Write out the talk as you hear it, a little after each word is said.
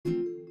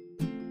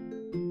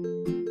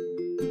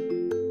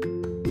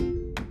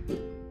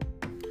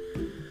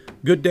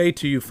Good day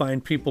to you,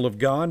 fine people of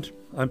God.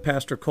 I'm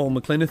Pastor Cole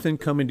McClenathan,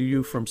 coming to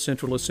you from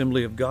Central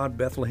Assembly of God,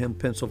 Bethlehem,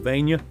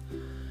 Pennsylvania.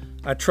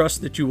 I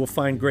trust that you will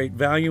find great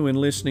value in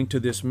listening to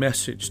this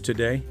message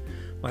today.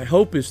 My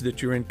hope is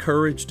that you're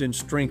encouraged and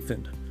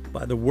strengthened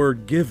by the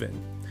word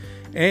given,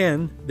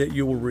 and that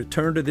you will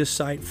return to this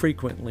site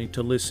frequently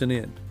to listen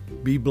in.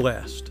 Be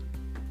blessed.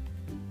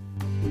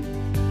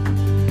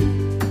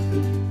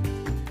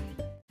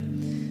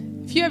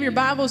 If you have your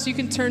Bibles, you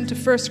can turn to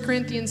 1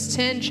 Corinthians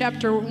 10,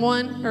 chapter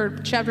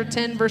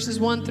 10, verses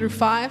 1 through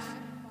 5.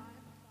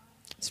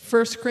 It's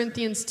 1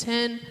 Corinthians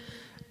 10,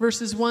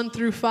 verses 1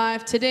 through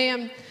 5. Today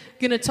I'm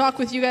going to talk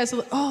with you guys.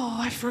 Oh,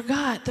 I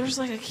forgot. There's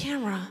like a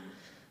camera.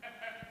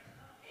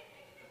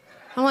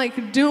 I'm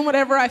like doing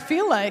whatever I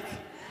feel like.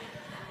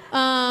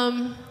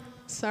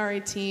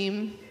 Sorry,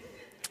 team.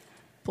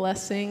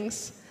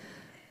 Blessings.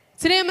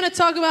 Today I'm going to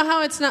talk about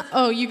how it's not...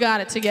 Oh, you got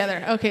it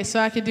together. Okay, so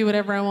I can do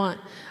whatever I want.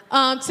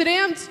 Today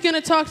I'm going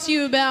to talk to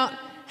you about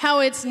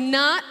how it's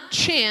not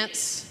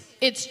chance,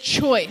 it's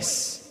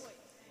choice.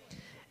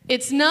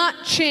 It's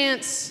not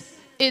chance,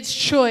 it's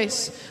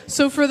choice.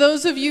 So for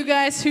those of you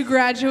guys who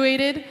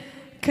graduated,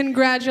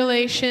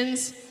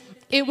 congratulations.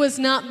 It was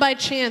not by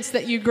chance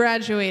that you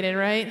graduated,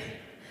 right?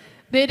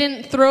 They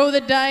didn't throw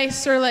the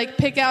dice or like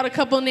pick out a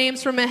couple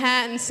names from a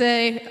hat and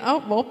say,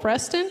 oh, well,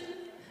 Preston,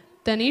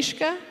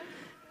 Danishka,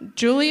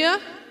 Julia.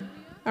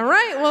 All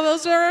right, well,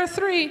 those are our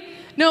three.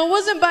 No, it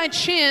wasn't by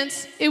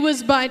chance, it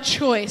was by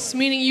choice,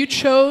 meaning you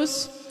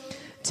chose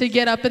to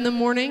get up in the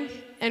morning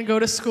and go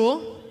to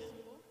school,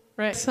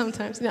 right?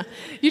 Sometimes, no.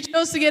 You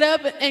chose to get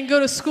up and go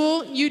to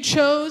school, you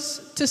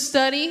chose to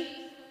study,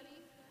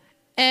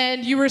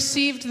 and you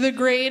received the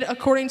grade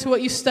according to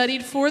what you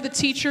studied for. The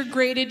teacher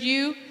graded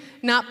you,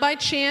 not by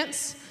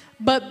chance,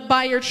 but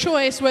by your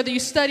choice, whether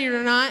you studied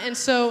or not, and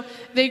so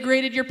they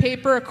graded your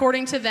paper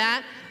according to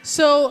that.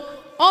 So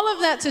all of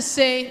that to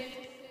say,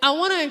 I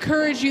want to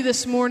encourage you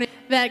this morning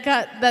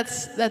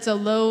that's a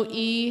low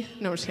E.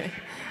 No, I'm just kidding.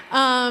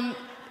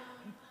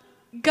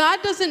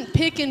 God doesn't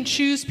pick and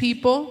choose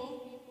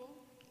people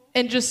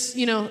and just,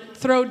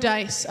 throw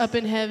dice up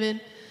in heaven.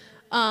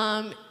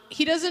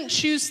 He doesn't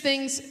choose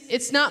things.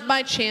 It's not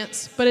by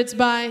chance, but it's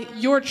by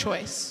your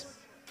choice.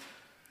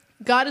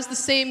 God is the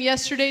same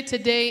yesterday,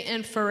 today,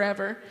 and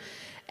forever.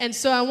 And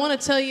so I want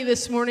to tell you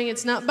this morning,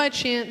 it's not by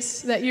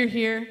chance that you're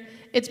here.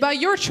 It's by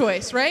your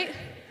choice, right?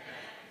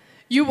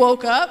 You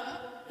woke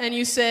up and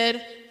you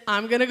said,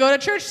 I'm going to go to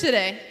church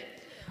today.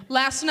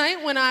 Last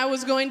night when I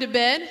was going to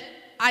bed,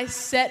 I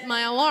set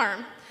my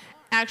alarm.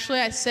 Actually,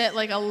 I set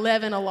like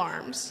 11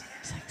 alarms.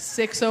 It's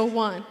like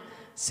 6:01,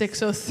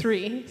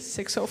 6:03,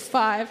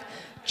 6:05,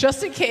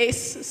 just in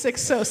case,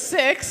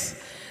 6:06.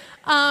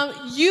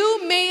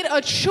 You made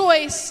a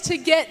choice to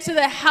get to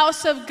the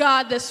house of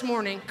God this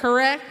morning,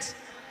 correct?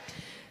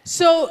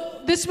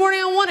 So this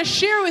morning I want to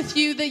share with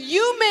you that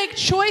you make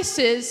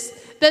choices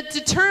that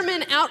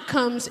determine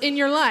outcomes in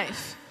your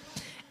life.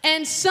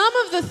 And some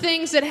of the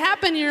things that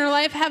happen in your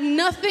life have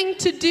nothing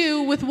to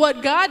do with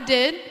what God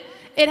did.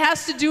 It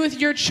has to do with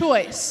your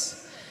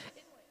choice.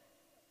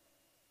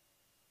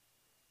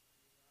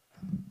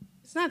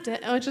 It's not dead.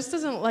 Oh, it just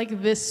doesn't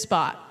like this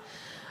spot.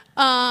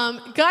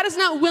 God is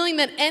not willing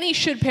that any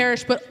should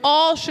perish, but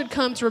all should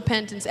come to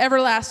repentance,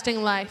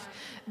 everlasting life.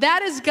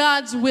 That is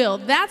God's will.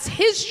 That's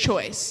His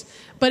choice.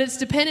 But it's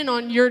dependent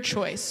on your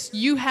choice.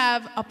 You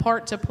have a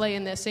part to play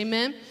in this.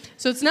 Amen?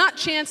 So it's not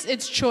chance,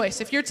 it's choice.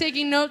 If you're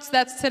taking notes,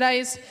 that's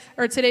today's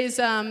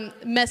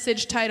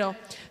message title.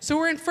 So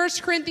we're in 1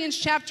 Corinthians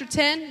chapter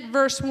 10,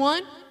 verse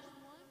 1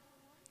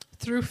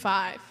 through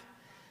 5.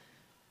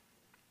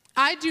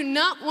 I do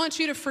not want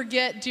you to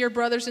forget, dear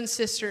brothers and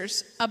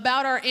sisters,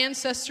 about our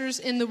ancestors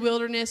in the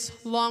wilderness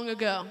long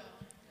ago.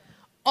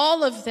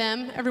 All of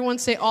them, everyone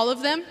say all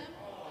of them,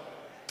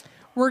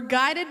 were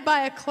guided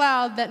by a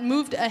cloud that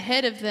moved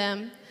ahead of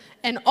them,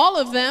 and all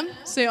of them,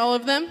 say all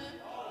of them,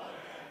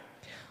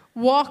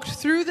 walked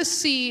through the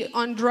sea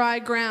on dry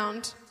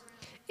ground.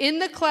 In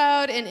the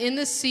cloud and in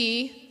the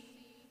sea,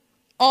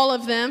 all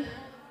of them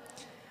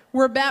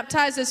were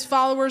baptized as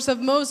followers of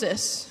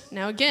Moses.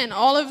 Now again,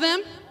 all of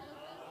them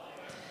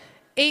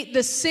ate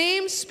the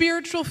same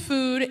spiritual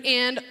food,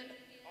 and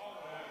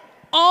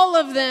all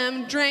of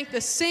them drank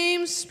the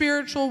same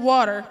spiritual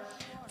water.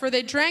 For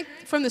they drank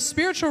from the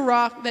spiritual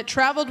rock that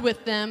traveled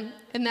with them,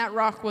 and that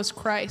rock was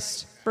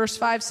Christ. Verse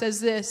 5 says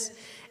this,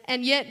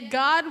 and yet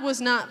God was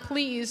not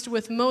pleased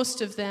with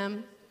most of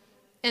them,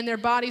 and their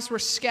bodies were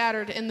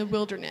scattered in the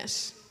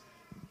wilderness.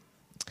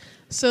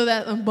 So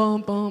that,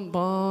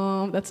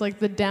 that's like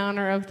the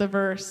downer of the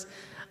verse.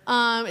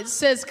 It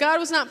says God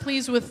was not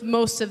pleased with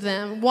most of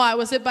them. Why?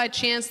 Was it by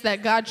chance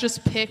that God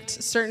just picked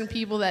certain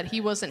people that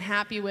He wasn't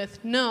happy with?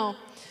 No.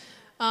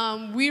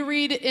 We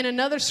read in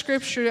another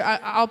scripture,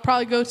 I'll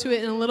probably go to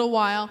it in a little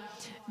while,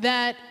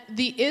 that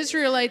the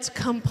Israelites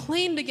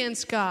complained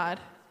against God,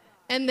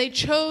 and they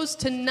chose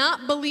to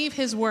not believe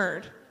His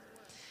word.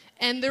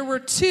 And there were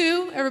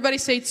two, everybody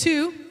say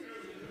two.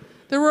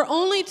 There were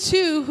only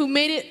two who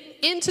made it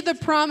into the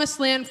promised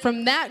land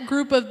from that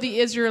group of the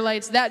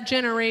Israelites, that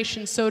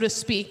generation, so to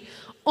speak.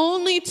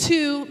 Only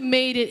 2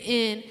 made it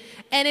in.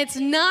 And it's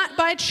not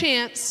by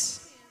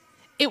chance,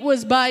 it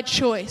was by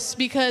choice,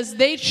 because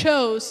they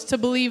chose to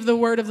believe the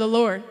word of the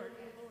Lord.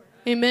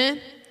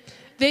 Amen?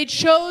 They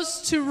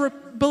chose to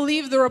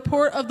believe the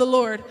report of the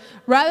Lord.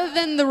 Rather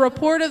than the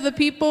report of the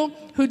people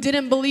who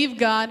didn't believe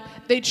God,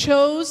 they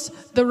chose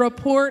the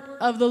report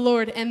of the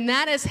Lord. And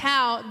that is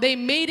how they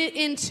made it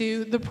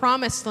into the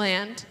promised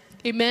land.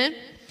 Amen?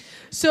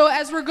 So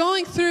as we're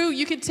going through,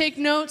 you can take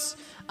notes.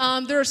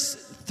 There's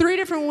 3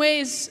 different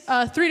ways,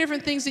 3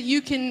 different things that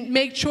you can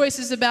make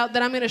choices about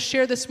that I'm going to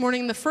share this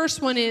morning. The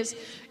first one is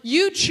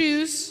you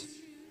choose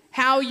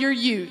how you're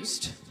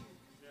used.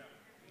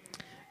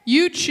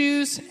 You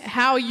choose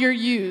how you're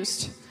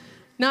used.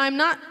 Now, I'm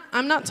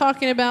not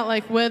talking about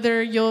like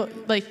whether you're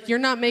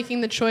not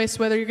making the choice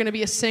whether you're going to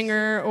be a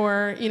singer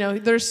or,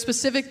 there's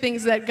specific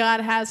things that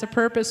God has a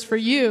purpose for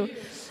you.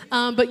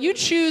 But you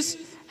choose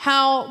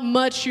how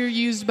much you're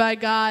used by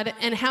God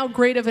and how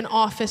great of an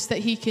office that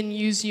he can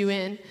use you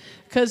in.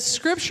 Because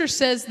Scripture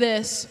says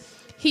this,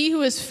 he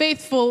who is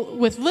faithful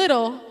with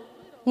little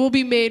will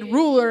be made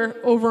ruler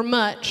over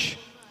much.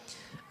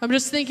 I'm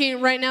just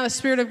thinking right now the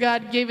Spirit of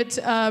God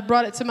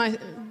brought it to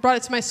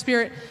my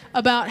spirit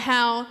about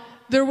how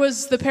there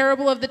was the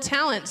parable of the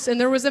talents, and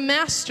there was a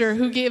master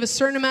who gave a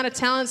certain amount of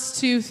talents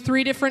to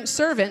 3 different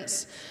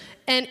servants,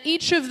 and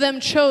each of them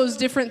chose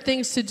different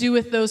things to do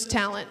with those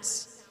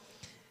talents.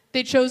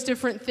 They chose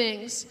different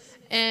things,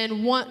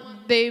 and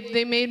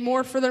they made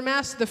more for their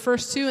master, the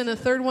first 2, and the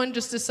third one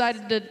just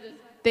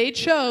they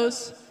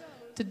chose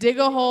to dig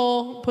a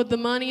hole, put the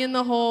money in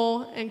the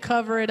hole, and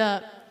cover it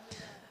up.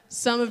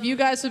 Some of you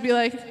guys would be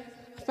like,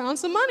 I found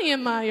some money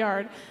in my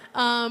yard.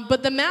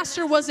 But the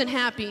master wasn't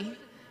happy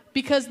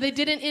because they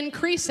didn't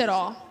increase at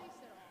all.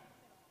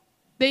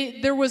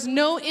 There was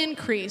no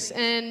increase.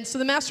 And so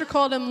the master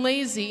called him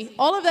lazy.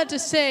 All of that to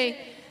say,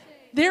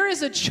 there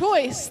is a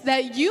choice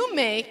that you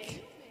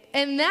make,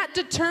 and that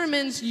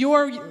determines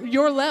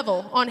your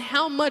level on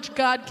how much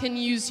God can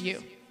use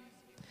you.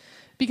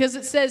 Because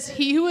it says,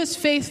 he who is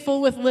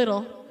faithful with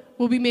little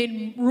will be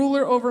made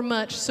ruler over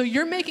much. So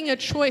you're making a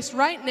choice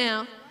right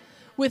now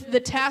with the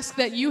task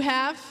that you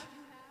have,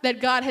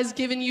 that God has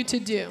given you to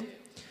do.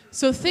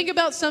 So think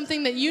about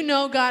something that you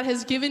know God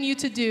has given you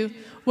to do,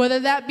 whether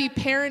that be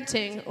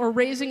parenting or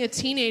raising a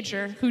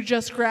teenager who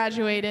just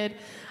graduated,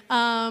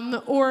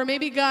 or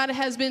maybe God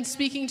has been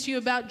speaking to you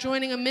about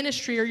joining a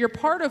ministry or you're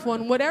part of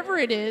one. Whatever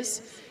it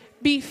is,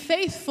 be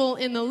faithful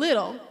in the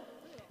little,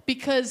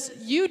 because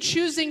you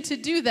choosing to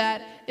do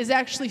that is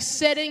actually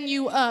setting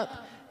you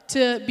up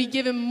to be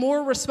given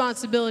more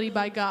responsibility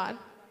by God.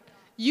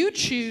 You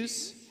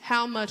choose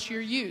how much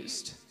you're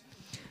used.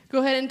 Go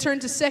ahead and turn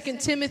to 2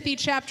 Timothy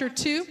chapter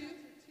 2,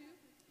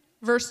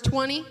 verse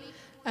 20.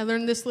 I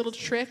learned this little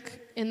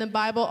trick in the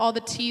Bible. All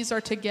the T's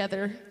are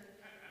together.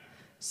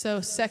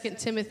 So 2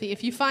 Timothy.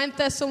 If you find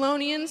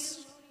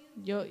Thessalonians,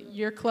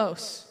 you're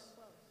close.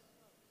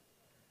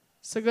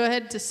 So go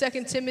ahead to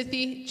 2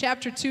 Timothy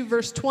chapter 2,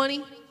 verse 20.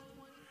 It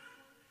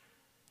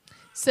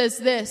says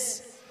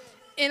this,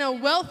 in a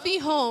wealthy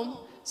home,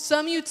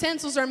 some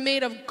utensils are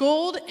made of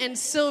gold and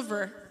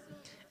silver,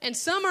 and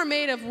some are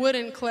made of wood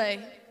and clay.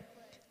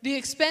 The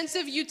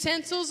expensive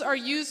utensils are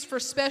used for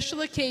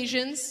special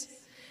occasions,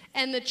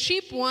 and the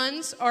cheap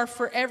ones are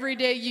for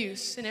everyday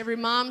use. And every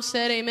mom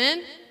said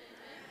amen.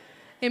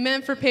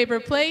 Amen for paper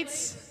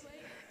plates.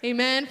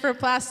 Amen for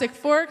plastic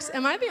forks.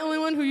 Am I the only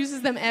one who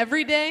uses them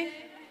every day?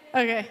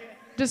 Okay,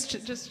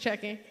 just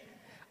checking.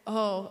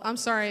 Oh, I'm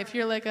sorry. If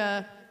you're like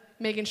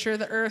making sure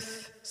the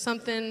earth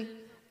something,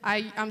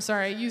 I'm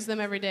sorry. I use them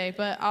every day,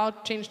 but I'll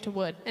change to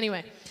wood.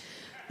 Anyway.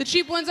 The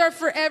cheap ones are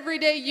for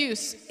everyday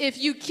use. If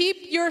you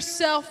keep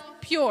yourself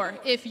pure,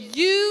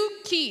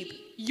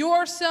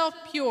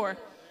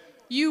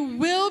 you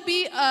will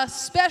be a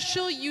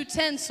special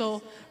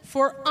utensil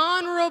for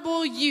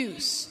honorable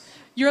use.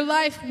 Your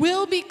life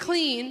will be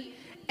clean,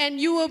 and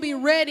you will be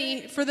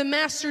ready for the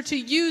master to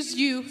use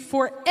you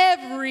for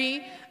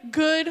every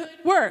good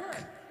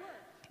work.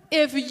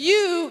 If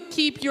you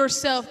keep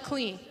yourself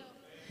clean,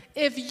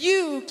 if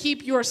you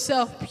keep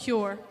yourself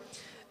pure.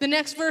 The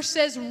next verse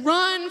says,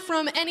 run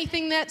from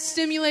anything that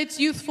stimulates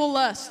youthful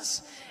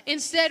lusts.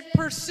 Instead,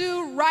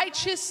 pursue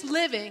righteous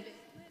living,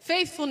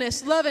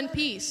 faithfulness, love, and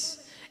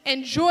peace.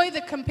 Enjoy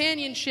the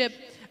companionship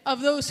of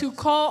those who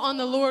call on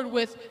the Lord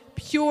with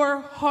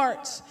pure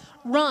hearts.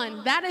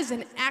 Run. That is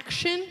an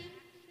action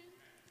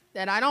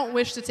that I don't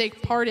wish to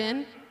take part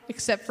in,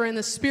 except for in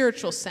the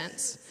spiritual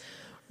sense.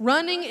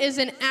 Running is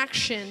an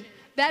action.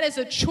 That is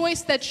a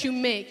choice that you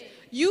make.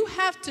 You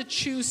have to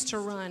choose to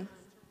run,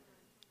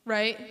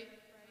 right?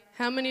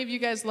 How many of you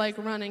guys like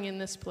running in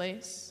this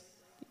place?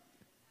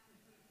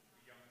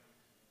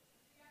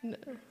 No.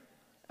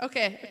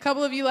 Okay, a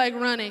couple of you like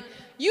running.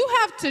 You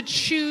have to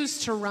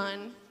choose to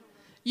run.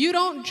 You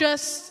don't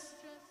just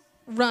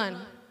run.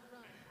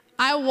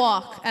 I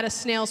walk at a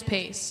snail's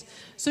pace.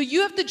 So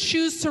you have to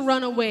choose to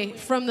run away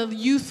from the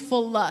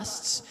youthful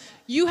lusts.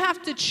 You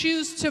have to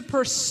choose to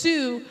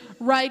pursue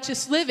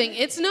righteous living.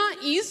 It's not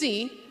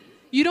easy.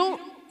 You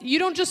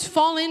don't just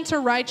fall into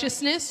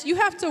righteousness. You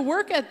have to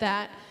work at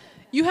that.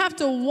 You have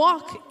to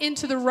walk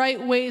into the right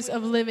ways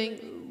of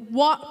living.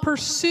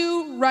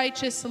 Pursue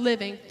righteous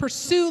living.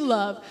 Pursue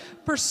love.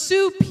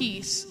 Pursue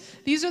peace.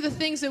 These are the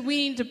things that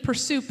we need to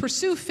pursue.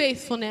 Pursue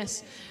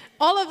faithfulness.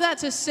 All of that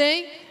to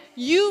say,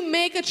 you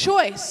make a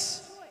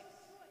choice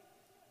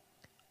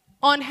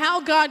on how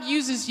God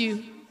uses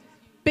you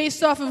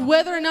based off of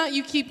whether or not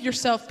you keep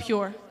yourself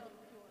pure.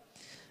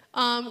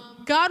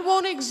 God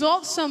won't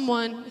exalt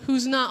someone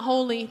who's not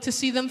holy to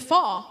see them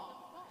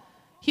fall.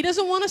 He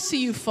doesn't want to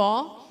see you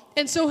fall.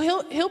 And so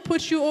he'll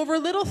put you over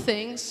little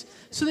things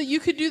so that you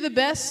could do the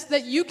best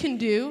that you can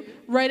do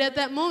right at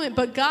that moment.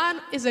 But God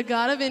is a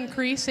God of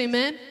increase,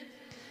 amen?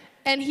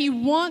 And he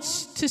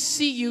wants to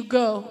see you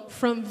go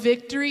from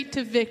victory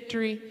to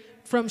victory,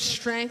 from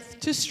strength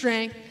to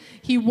strength.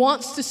 He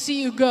wants to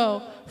see you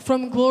go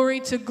from glory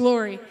to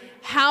glory.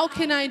 How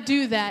can I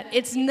do that?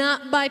 It's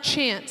not by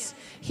chance.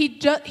 He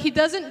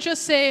doesn't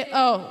just say,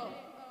 oh,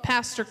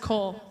 Pastor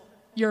Cole,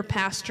 you're a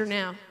pastor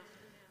now.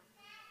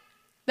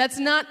 That's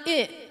not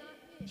it.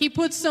 He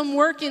puts some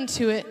work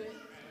into it.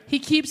 He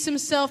keeps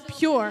himself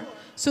pure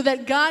so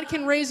that God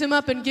can raise him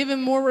up and give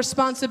him more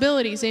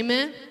responsibilities.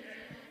 Amen?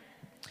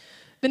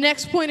 The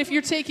next point, if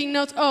you're taking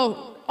notes,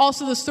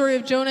 also the story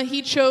of Jonah,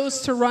 he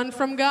chose to run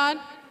from God.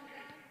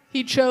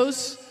 He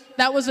chose.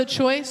 That was a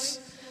choice.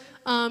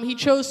 He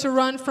chose to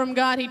run from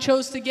God. He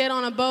chose to get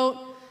on a boat,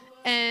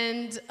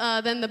 and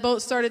then the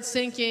boat started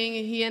sinking.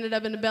 He ended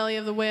up in the belly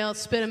of the whale,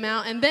 spit him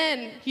out, and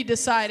then he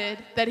decided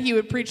that he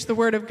would preach the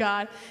word of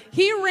God.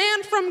 He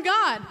ran from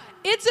God.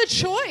 It's a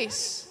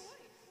choice.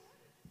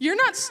 You're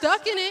not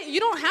stuck in it. You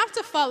don't have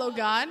to follow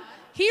God.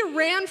 He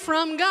ran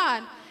from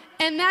God,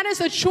 and that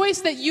is a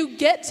choice that you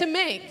get to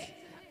make.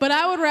 But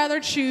I would rather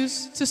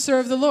choose to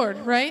serve the Lord,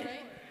 right?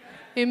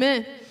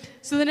 Amen.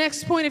 So the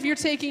next point, if you're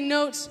taking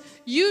notes,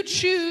 you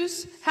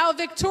choose how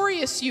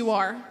victorious you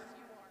are.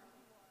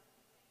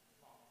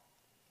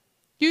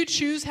 You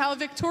choose how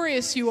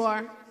victorious you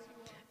are,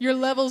 your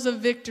levels of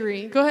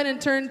victory. Go ahead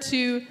and turn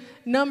to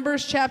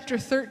Numbers chapter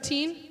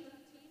 13.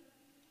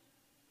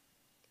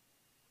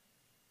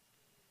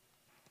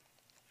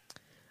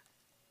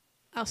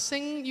 I'll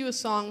sing you a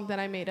song that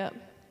I made up.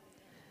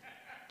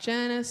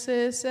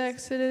 Genesis,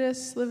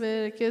 Exodus,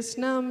 Leviticus,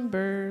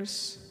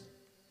 Numbers.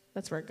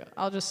 That's where it goes.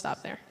 I'll just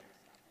stop there.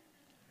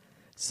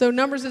 So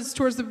Numbers is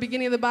towards the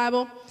beginning of the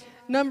Bible.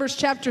 Numbers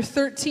chapter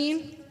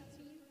 13,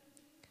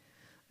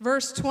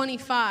 verse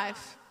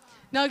 25.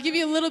 Now I'll give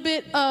you a little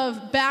bit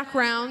of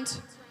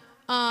background.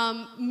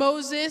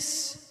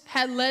 Moses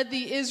had led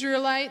the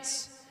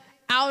Israelites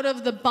out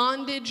of the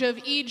bondage of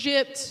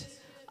Egypt.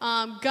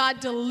 God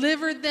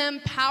delivered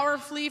them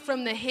powerfully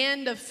from the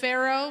hand of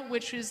Pharaoh,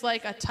 which is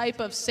like a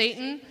type of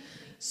Satan.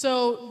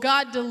 So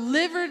God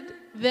delivered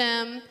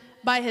them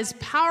by his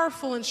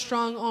powerful and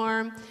strong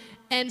arm.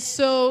 And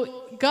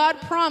so God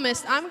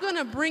promised, I'm going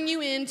to bring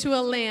you into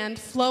a land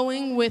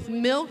flowing with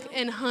milk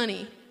and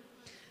honey.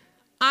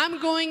 I'm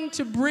going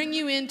to bring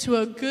you into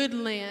a good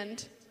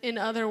land, in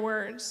other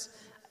words.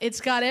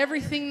 It's got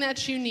everything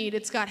that you need.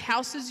 It's got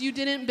houses you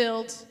didn't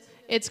build.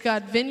 It's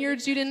got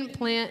vineyards you didn't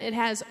plant. It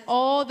has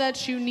all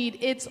that you need.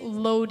 It's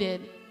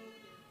loaded.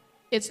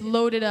 It's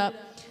loaded up.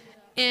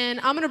 And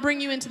I'm going to bring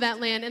you into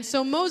that land. And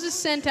so Moses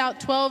sent out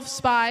 12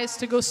 spies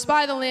to go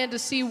spy the land to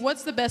see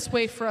what's the best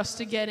way for us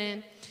to get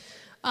in.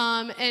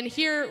 And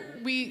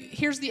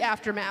here's the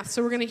aftermath.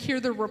 So we're going to hear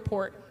the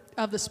report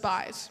of the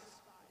spies.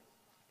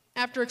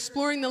 After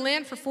exploring the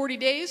land for 40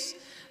 days,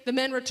 the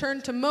men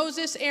returned to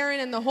Moses, Aaron,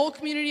 and the whole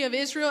community of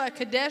Israel at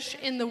Kadesh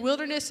in the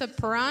wilderness of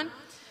Paran.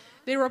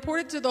 They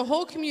reported to the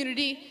whole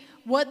community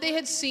what they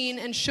had seen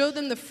and showed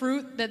them the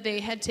fruit that they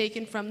had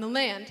taken from the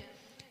land.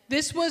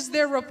 This was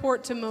their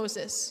report to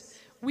Moses.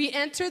 We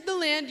entered the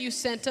land you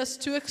sent us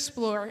to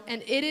explore,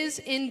 and it is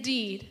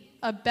indeed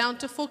a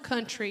bountiful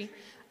country,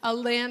 a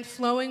land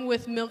flowing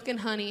with milk and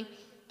honey.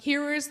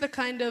 Here is the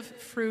kind of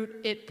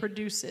fruit it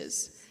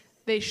produces.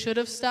 They should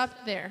have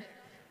stopped there.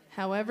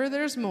 However,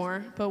 there's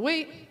more. But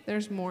wait,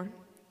 there's more.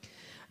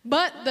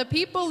 But the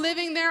people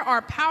living there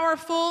are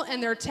powerful,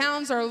 and their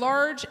towns are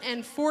large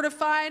and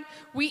fortified.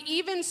 We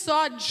even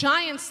saw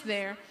giants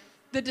there,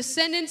 the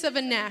descendants of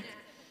Anak.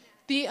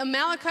 The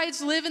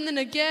Amalekites live in the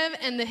Negev,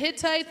 and the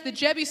Hittites, the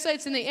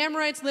Jebusites, and the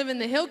Amorites live in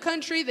the hill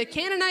country. The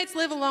Canaanites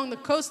live along the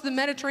coast of the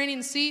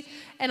Mediterranean Sea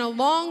and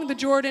along the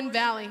Jordan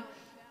Valley.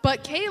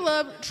 But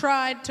Caleb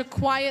tried to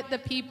quiet the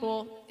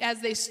people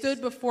as they stood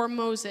before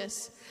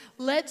Moses.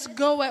 Let's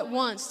go at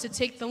once to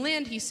take the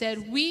land, he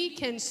said. We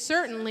can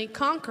certainly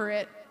conquer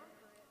it.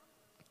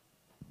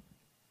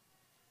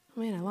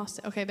 Oh man, I lost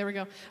it. Okay, there we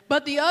go.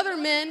 But the other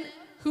men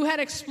who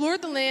had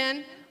explored the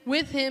land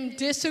with him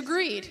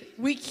disagreed.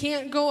 We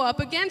can't go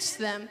up against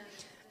them.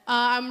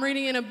 I'm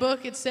reading in a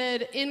book, it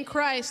said, in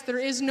Christ there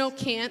is no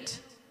can't.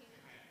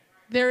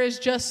 There is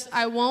just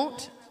I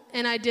won't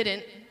and I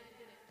didn't.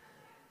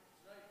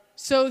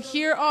 So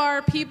here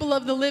are people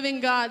of the living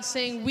God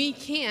saying we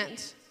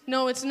can't.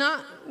 No, it's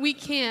not we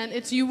can,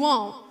 it's you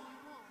won't.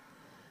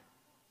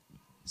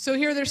 So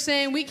here they're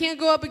saying, we can't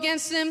go up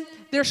against them.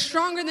 They're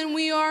stronger than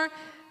we are.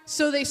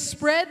 So they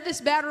spread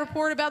this bad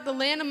report about the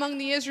land among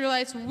the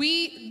Israelites.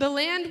 The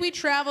land we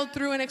traveled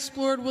through and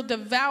explored will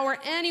devour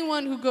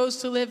anyone who goes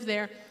to live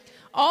there.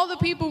 All the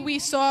people we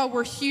saw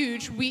were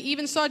huge. We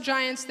even saw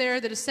giants there,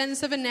 the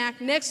descendants of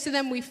Anak. Next to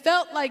them, we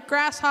felt like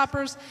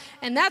grasshoppers,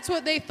 and that's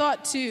what they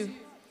thought too.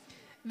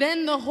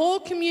 Then the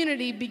whole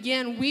community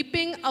began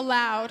weeping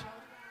aloud,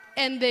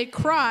 and they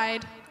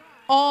cried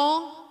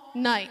all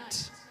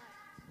night.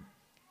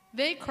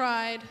 They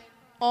cried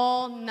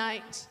all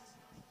night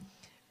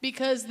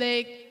because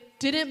they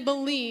didn't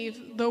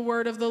believe the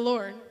word of the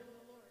Lord.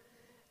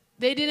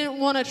 They didn't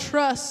want to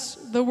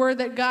trust the word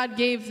that God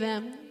gave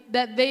them,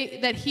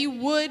 that he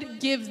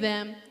would give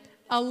them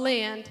a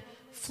land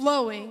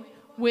flowing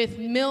with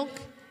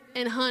milk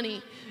and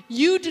honey.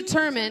 You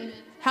determine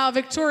how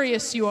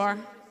victorious you are.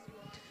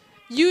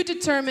 You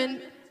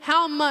determine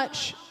how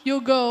much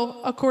you'll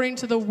go according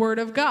to the word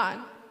of God.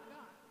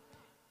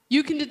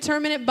 You can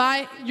determine it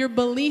by your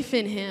belief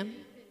in him,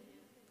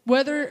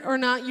 whether or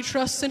not you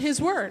trust in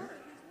his word.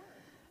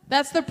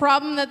 That's the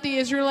problem that the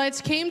Israelites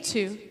came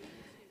to.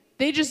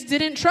 They just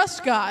didn't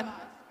trust God.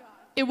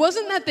 It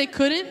wasn't that they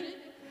couldn't,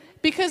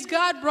 because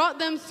God brought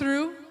them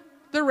through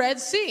the Red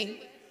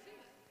Sea.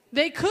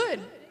 They could.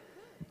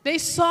 They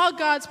saw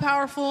God's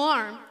powerful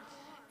arm.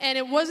 And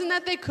it wasn't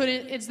that they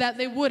couldn't, it's that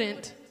they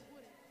wouldn't.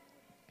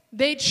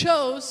 They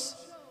chose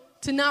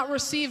to not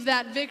receive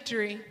that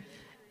victory.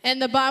 And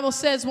the Bible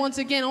says, once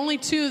again, only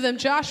two of them,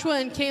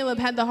 Joshua and Caleb,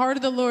 had the heart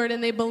of the Lord,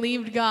 and they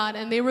believed God,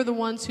 and they were the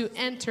ones who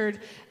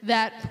entered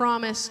that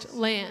promised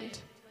land.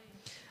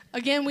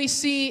 Again, we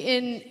see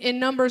in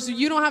Numbers,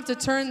 you don't have to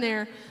turn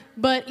there,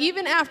 but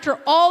even after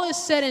all is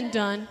said and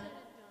done,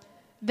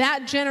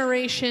 that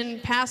generation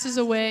passes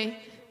away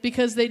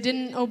because they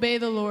didn't obey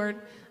the Lord.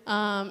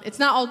 It's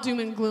not all doom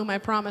and gloom, I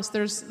promise.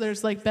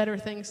 There's like better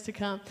things to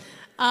come.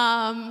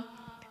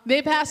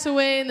 They pass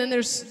away, and then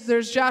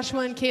there's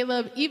Joshua and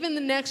Caleb. Even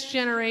the next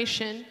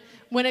generation,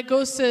 when it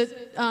goes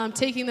to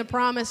taking the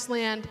promised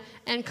land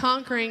and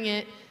conquering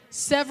it,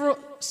 several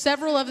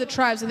of the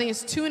tribes, I think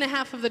it's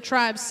 2.5 of the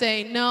tribes,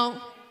 say,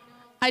 no,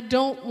 I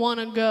don't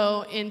want to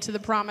go into the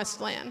promised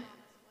land.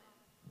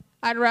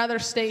 I'd rather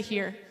stay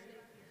here.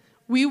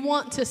 We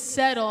want to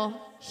settle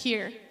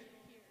here.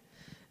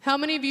 How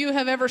many of you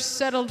have ever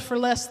settled for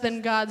less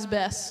than God's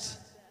best?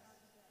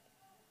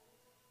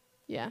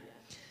 Yeah.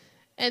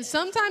 And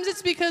sometimes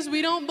it's because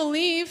we don't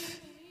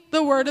believe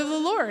the word of the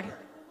Lord.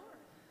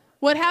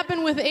 What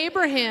happened with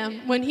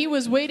Abraham when he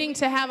was waiting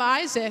to have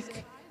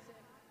Isaac?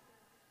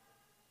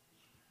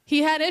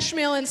 He had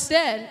Ishmael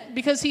instead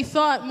because he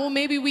thought, well,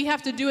 maybe we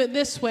have to do it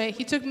this way.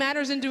 He took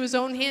matters into his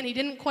own hand. He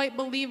didn't quite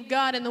believe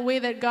God in the way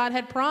that God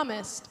had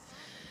promised.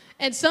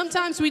 And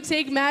sometimes we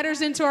take matters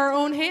into our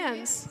own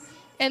hands.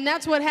 And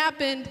that's what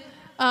happened.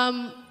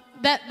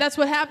 That's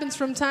what happens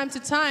from time to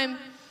time.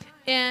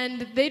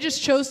 And they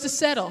just chose to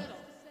settle.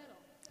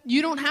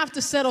 You don't have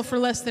to settle for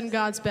less than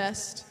God's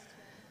best.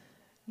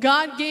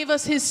 God gave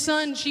us his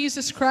son,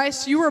 Jesus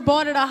Christ. You were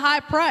bought at a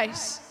high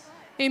price.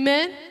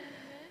 Amen?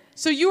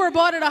 So you were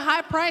bought at a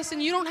high price,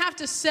 and you don't have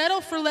to settle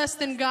for less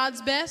than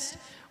God's best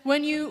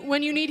when you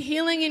need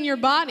healing in your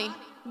body.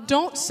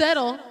 Don't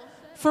settle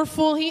for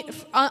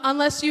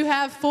unless you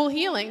have full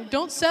healing.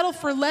 Don't settle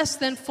for less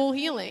than full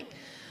healing.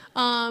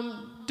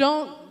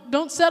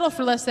 Don't settle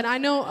for less than. I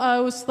know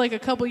it was like a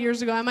couple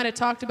years ago. I might have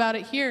talked about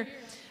it here.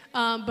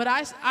 But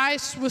I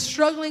was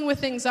struggling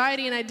with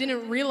anxiety, and I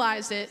didn't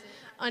realize it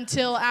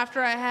until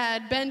after I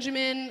had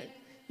Benjamin.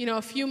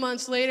 A few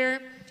months later,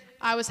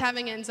 I was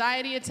having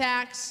anxiety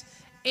attacks.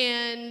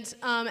 And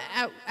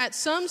at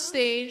some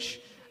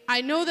stage, I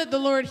know that the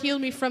Lord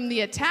healed me from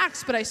the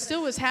attacks, but I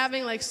still was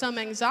having like some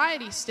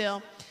anxiety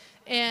still.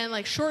 And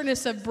like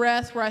shortness of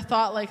breath, where I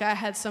thought like I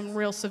had some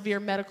real severe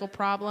medical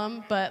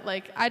problem. But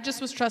like I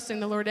just was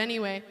trusting the Lord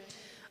anyway.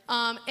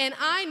 And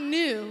I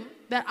knew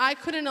that I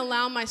couldn't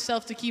allow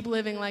myself to keep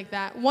living like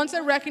that. Once I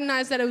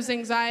recognized that it was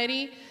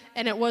anxiety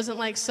and it wasn't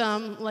like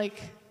some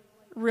like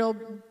real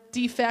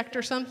defect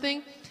or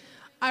something,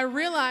 I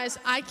realized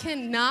I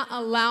cannot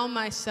allow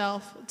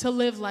myself to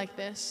live like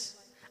this.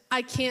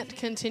 I can't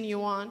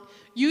continue on.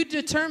 You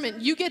determine,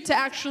 you get to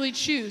actually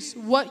choose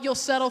what you'll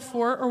settle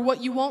for or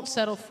what you won't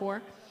settle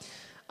for.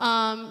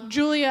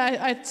 Julia,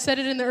 I said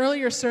it in the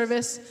earlier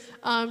service,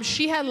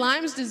 she had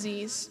Lyme's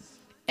disease.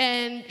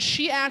 And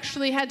she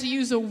actually had to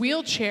use a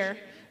wheelchair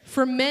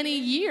for many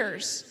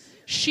years.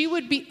 She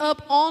would be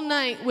up all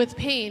night with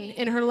pain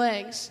in her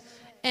legs,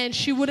 and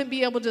she wouldn't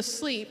be able to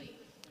sleep.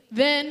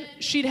 Then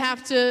she'd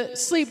have to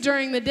sleep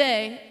during the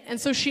day, and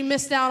so she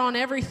missed out on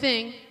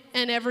everything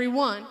and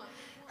everyone.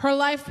 Her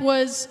life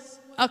was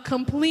a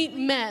complete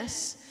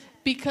mess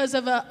because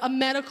of a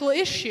medical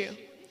issue.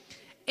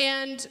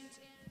 And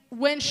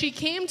when she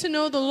came to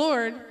know the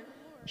Lord,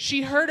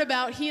 she heard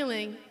about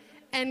healing,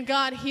 and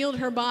God healed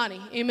her body.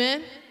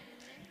 Amen?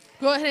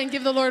 Go ahead and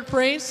give the Lord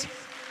praise.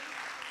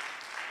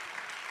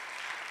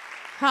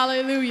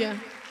 Hallelujah.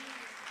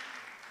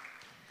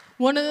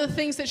 One of the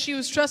things that she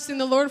was trusting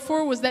the Lord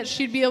for was that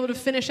she'd be able to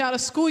finish out a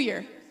school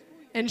year.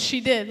 And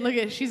she did. Look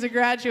at, she's a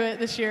graduate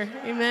this year.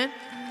 Amen.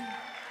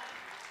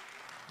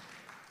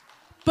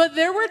 But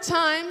there were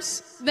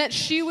times that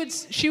she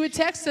would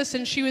text us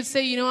and she would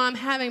say, you know, I'm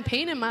having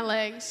pain in my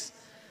legs.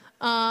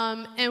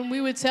 And we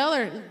would tell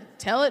her,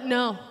 tell it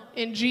no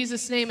in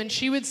Jesus' name. And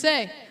she would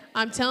say,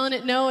 I'm telling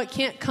it no, it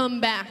can't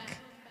come back.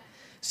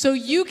 So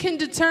you can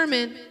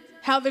determine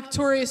how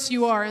victorious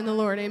you are in the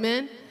Lord.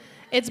 Amen.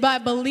 It's by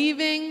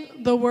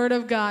believing the word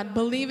of God,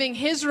 believing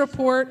his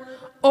report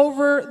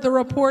over the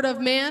report of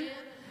man,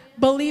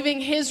 believing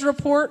his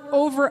report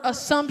over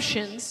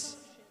assumptions,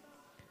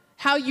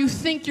 how you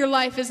think your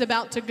life is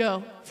about to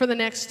go for the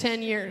next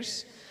 10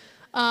 years.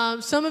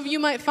 Some of you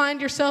might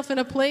find yourself in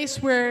a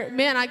place where,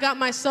 man, I got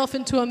myself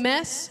into a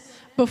mess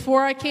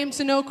before I came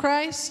to know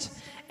Christ,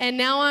 and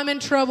now I'm in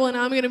trouble, and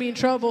I'm going to be in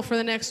trouble for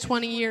the next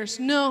 20 years.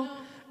 No,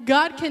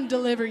 God can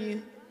deliver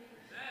you.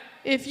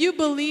 If you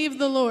believe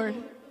the Lord,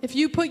 if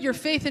you put your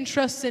faith and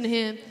trust in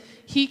him,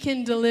 he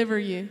can deliver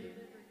you.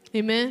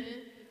 Amen?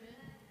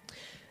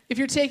 If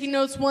you're taking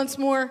notes once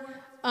more,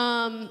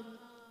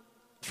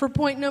 for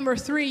point number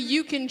 3,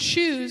 you can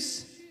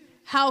choose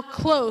how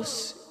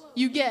close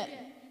you get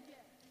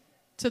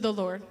to the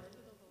Lord.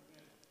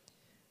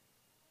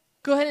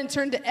 Go ahead and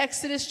turn to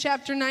Exodus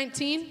chapter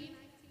 19.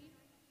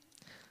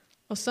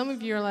 Well, some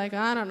of you are like,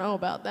 I don't know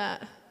about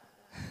that.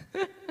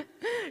 Go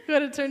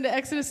ahead and turn to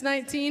Exodus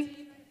 19.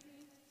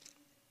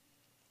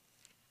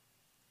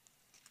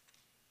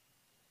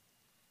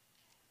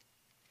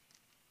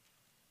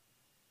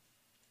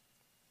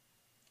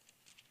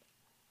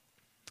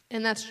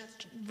 And that's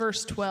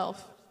verse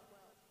 12.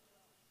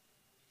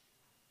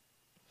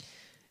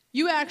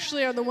 You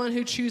actually are the one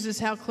who chooses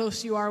how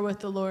close you are with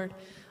the Lord.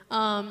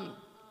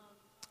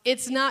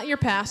 It's not your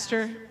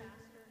pastor.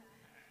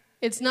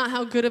 It's not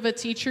how good of a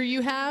teacher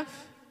you have.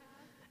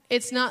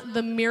 It's not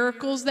the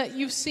miracles that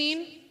you've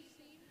seen.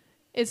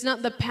 It's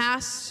not the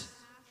past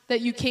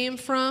that you came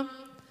from.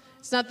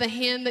 It's not the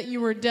hand that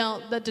you were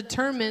dealt that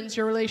determines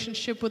your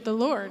relationship with the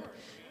Lord.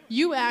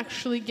 You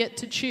actually get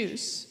to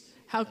choose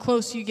how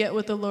close you get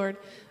with the Lord.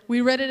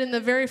 We read it in the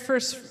very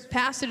first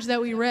passage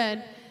that we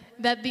read,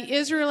 that the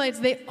Israelites,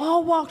 they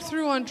all walked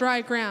through on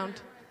dry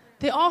ground.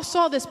 They all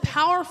saw this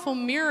powerful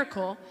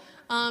miracle.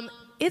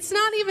 It's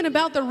not even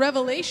about the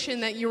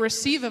revelation that you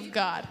receive of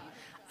God.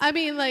 I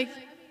mean, like,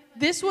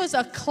 this was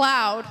a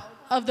cloud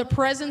of the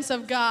presence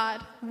of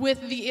God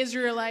with the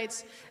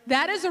Israelites.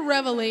 That is a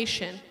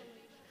revelation.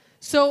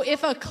 So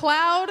if a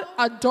cloud,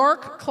 a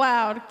dark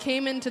cloud,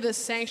 came into this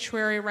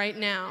sanctuary right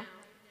now,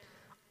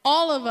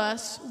 all of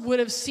us would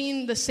have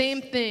seen the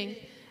same thing,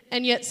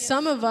 and yet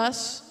some of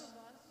us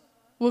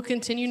will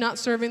continue not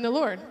serving the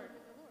Lord.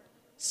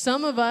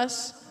 Some of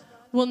us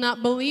will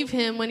not believe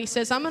him when he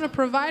says, I'm going to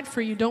provide for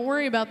you. Don't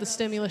worry about the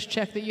stimulus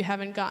check that you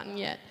haven't gotten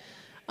yet.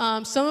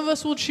 Some of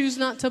us will choose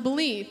not to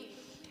believe.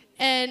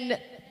 And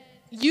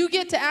you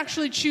get to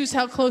actually choose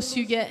how close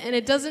you get. And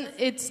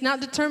it's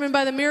not determined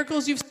by the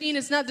miracles you've seen.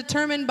 It's not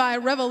determined by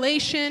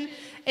revelation.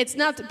 It's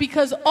not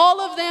because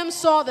all of them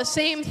saw the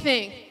same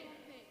thing.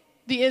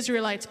 The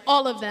Israelites,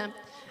 all of them.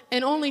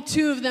 And only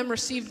 2 of them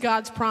received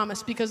God's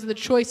promise because of the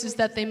choices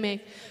that they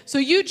make. So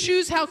you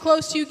choose how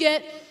close you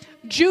get.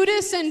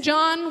 Judas and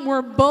John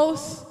were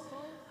both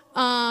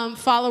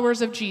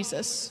followers of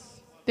Jesus.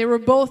 They were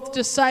both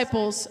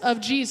disciples of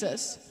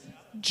Jesus.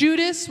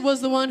 Judas was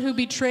the one who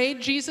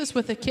betrayed Jesus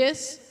with a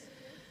kiss.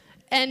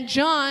 And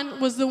John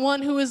was the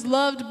one who was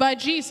loved by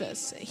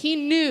Jesus. He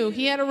knew,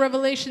 he had a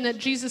revelation that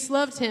Jesus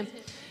loved him.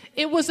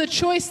 It was a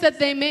choice that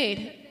they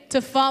made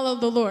to follow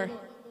the Lord.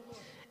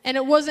 And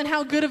it wasn't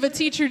how good of a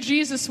teacher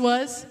Jesus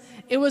was.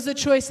 It was a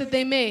choice that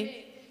they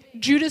made.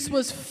 Judas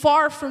was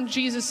far from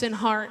Jesus in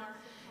heart.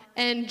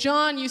 And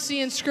John, you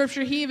see in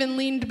Scripture, he even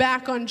leaned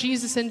back on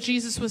Jesus, and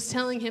Jesus was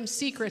telling him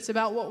secrets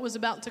about what was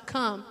about to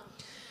come.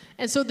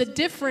 And so the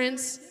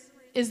difference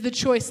is the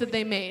choice that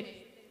they made.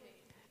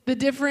 The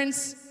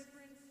difference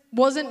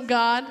wasn't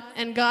God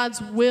and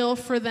God's will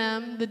for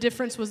them. The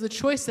difference was the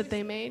choice that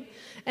they made.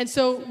 And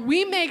so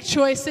we make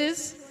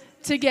choices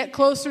to get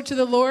closer to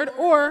the Lord,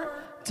 or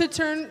to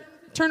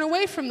turn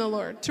away from the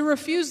Lord, to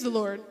refuse the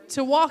Lord,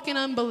 to walk in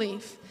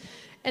unbelief.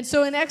 And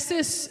so in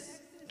Exodus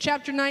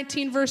chapter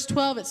 19, verse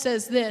 12, it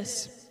says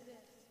this: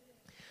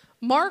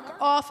 mark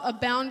off a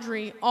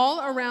boundary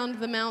all around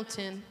the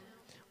mountain.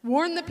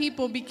 Warn the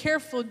people, be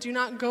careful, do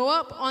not go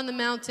up on the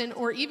mountain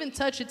or even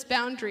touch its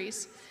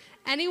boundaries.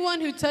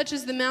 Anyone who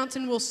touches the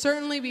mountain will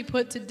certainly be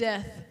put to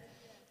death.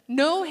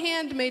 No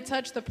hand may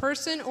touch the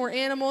person or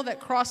animal that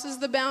crosses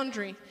the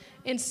boundary.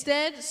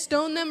 Instead,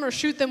 stone them or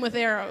shoot them with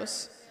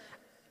arrows.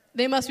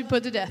 They must be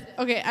put to death.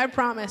 Okay, I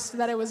promised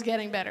that it was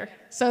getting better.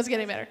 So it's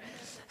getting better.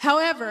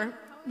 However,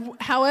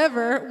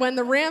 when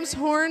the ram's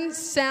horn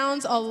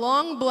sounds a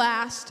long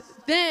blast,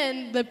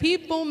 then the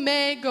people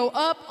may go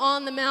up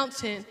on the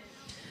mountain.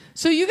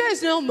 So you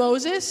guys know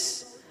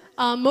Moses.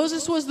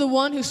 Moses was the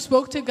one who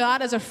spoke to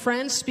God as a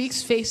friend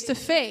speaks face to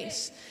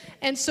face.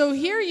 And so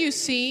here you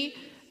see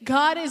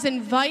God is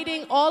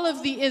inviting all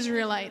of the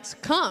Israelites,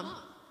 come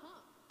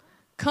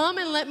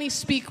and let me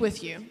speak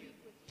with you.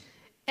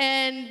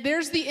 And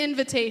there's the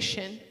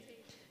invitation.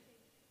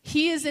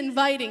 He is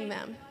inviting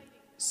them.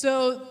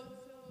 So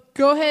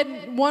go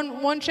ahead,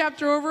 one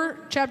chapter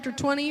over, chapter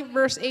 20,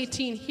 verse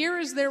 18. Here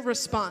is their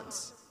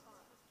response.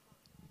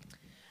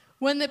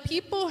 When the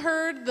people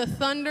heard the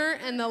thunder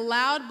and the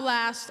loud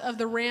blast of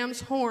the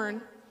ram's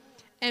horn,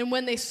 and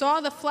when they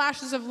saw the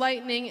flashes of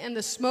lightning and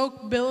the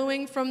smoke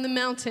billowing from the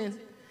mountain,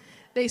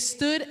 they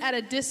stood at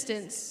a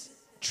distance,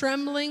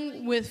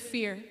 trembling with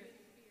fear.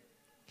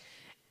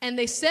 And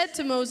they said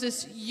to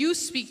Moses, "You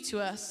speak to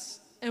us,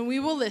 and we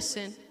will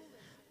listen,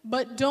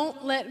 but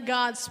don't let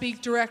God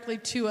speak directly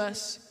to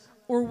us,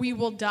 or we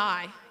will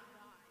die."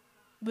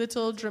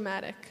 Little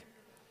dramatic.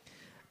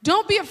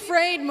 "Don't be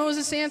afraid,"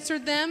 Moses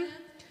answered them,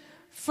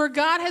 "for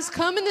God has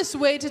come in this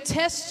way to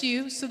test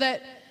you, so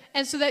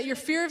that your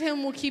fear of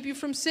him will keep you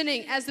from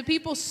sinning." As the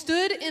people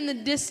stood in the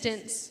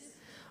distance,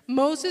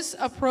 Moses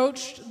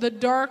approached the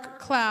dark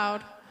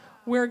cloud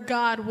where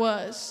God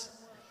was.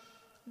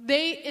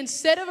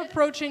 Instead of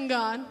approaching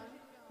God,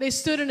 they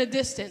stood in a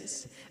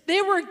distance.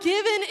 They were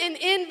given an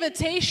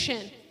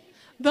invitation,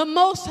 the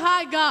Most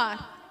High God.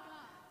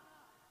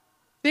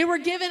 They were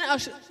given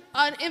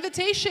an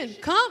invitation.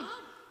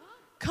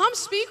 Come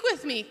speak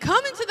with me.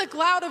 Come into the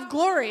cloud of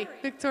glory.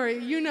 Victoria,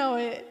 you know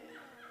it.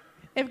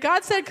 If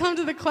God said come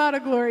to the cloud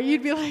of glory,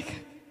 you'd be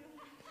like,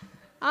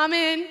 I'm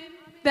in.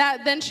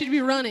 Then she'd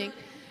be running.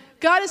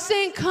 God is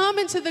saying, come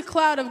into the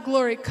cloud of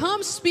glory.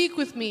 Come speak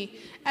with me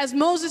as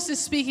Moses is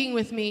speaking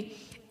with me.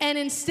 And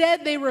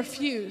instead they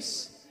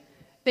refuse.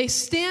 They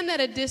stand at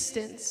a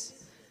distance.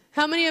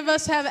 How many of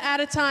us have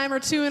at a time or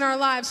two in our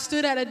lives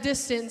stood at a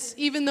distance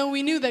even though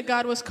we knew that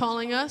God was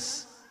calling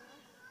us?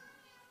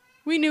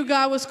 We knew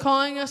God was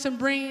calling us and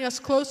bringing us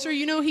closer.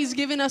 You know, he's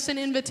given us an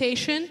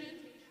invitation.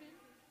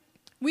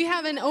 We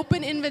have an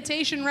open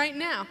invitation right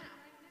now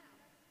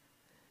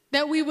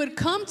that we would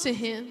come to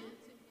him.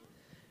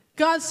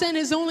 God sent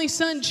his only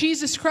son,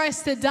 Jesus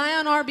Christ, to die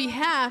on our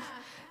behalf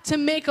to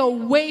make a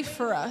way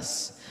for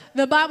us.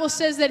 The Bible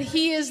says that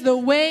he is the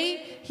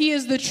way, he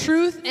is the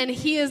truth, and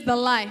he is the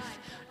life.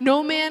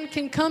 No man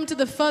can come to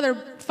the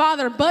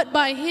Father but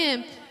by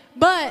him.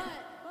 But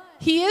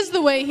he is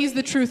the way, he's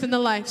the truth, and the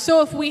life.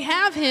 So if we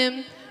have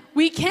him,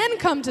 we can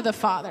come to the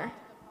Father.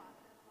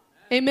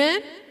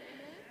 Amen?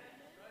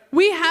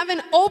 We have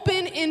an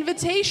open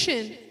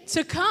invitation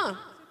to come.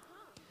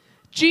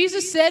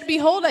 Jesus said,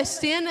 "Behold, I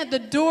stand at the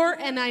door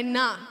and I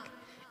knock.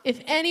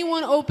 If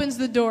anyone opens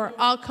the door,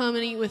 I'll come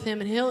and eat with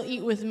him, and he'll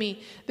eat with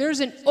me."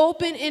 There's an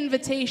open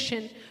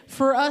invitation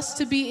for us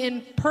to be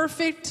in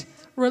perfect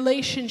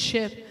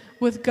relationship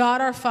with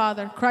God our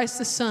Father, Christ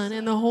the Son,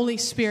 and the Holy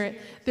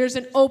Spirit. There's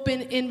an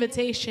open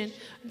invitation.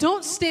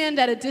 Don't stand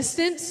at a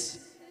distance.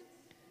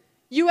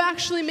 You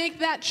actually make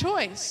that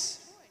choice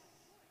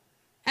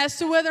as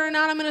to whether or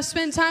not I'm going to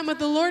spend time with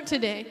the Lord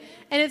today.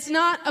 And it's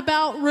not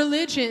about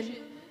religion.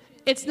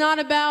 It's not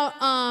about,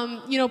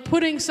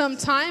 putting some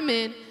time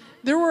in.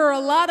 There were a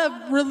lot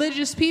of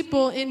religious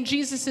people in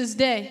Jesus'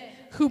 day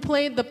who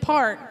played the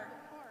part,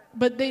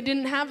 but they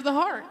didn't have the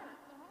heart.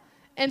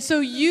 And so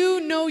you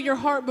know your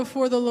heart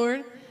before the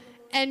Lord,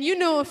 and you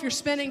know if you're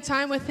spending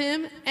time with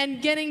him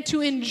and getting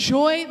to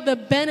enjoy the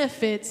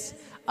benefits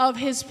of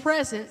his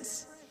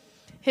presence.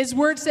 His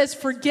word says,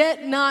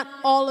 forget not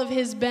all of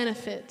his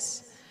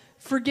benefits.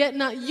 Forget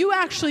not. You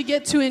actually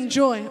get to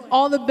enjoy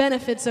all the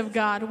benefits of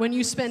God when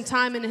you spend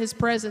time in his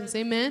presence.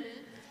 Amen?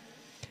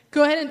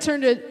 Go ahead and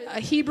turn to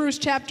Hebrews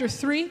chapter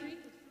 3.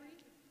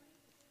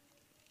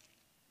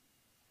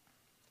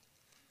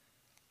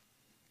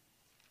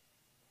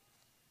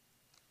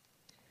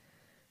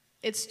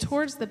 It's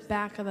towards the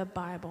back of the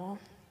Bible.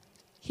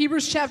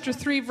 Hebrews chapter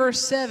 3,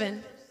 verse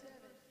 7.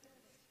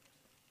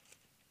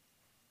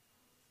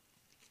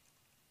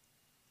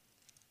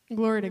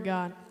 Glory to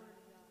God.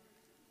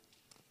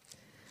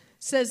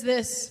 Says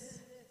this,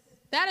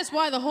 "That is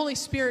why the Holy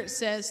Spirit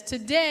says,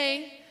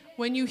 today,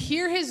 when you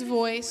hear his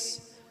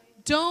voice,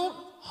 don't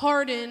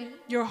harden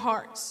your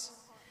hearts,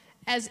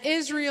 as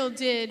Israel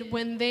did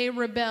when they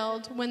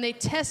rebelled, when they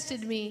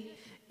tested me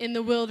in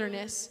the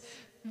wilderness.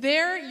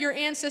 There your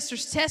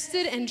ancestors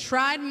tested and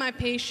tried my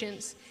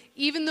patience,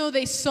 even though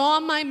they saw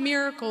my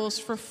miracles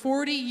for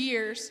 40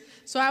 years.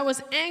 So I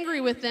was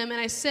angry with them,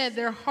 and I said,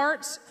 their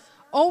hearts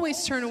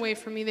always turn away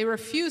from me. They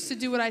refuse to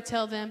do what I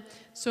tell them.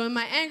 So in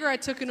my anger I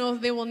took an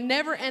oath, they will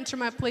never enter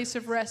my place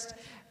of rest.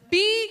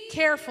 Be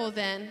careful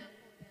then,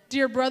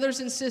 dear brothers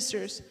and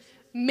sisters.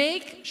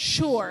 Make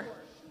sure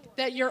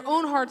that your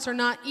own hearts are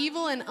not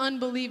evil and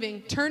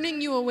unbelieving, turning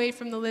you away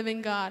from the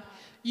living God.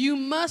 You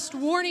must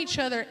warn each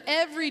other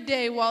every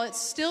day while it's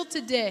still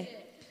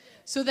today,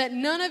 so that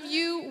none of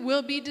you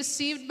will be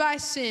deceived by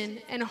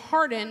sin and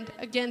hardened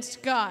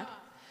against God.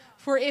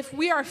 For if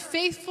we are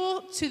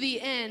faithful to the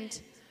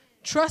end,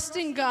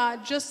 trusting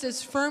God just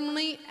as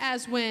firmly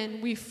as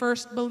when we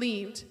first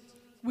believed,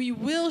 we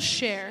will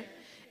share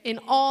in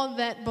all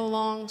that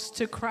belongs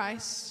to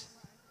Christ.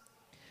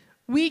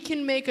 We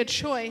can make a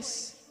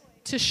choice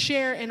to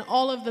share in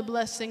all of the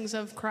blessings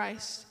of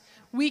Christ.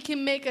 We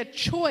can make a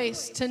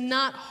choice to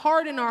not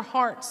harden our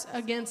hearts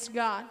against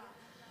God.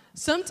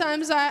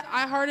 Sometimes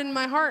I hardened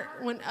my heart,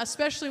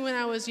 especially when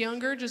I was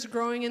younger, just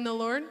growing in the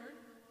Lord.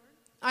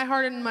 I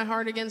hardened my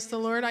heart against the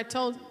Lord. I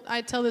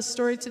tell this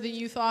story to the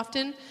youth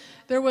often.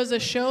 There was a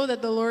show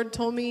that the Lord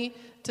told me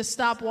to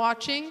stop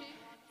watching,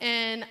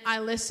 and I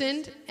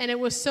listened, and it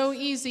was so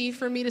easy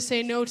for me to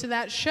say no to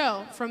that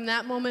show from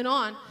that moment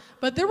on.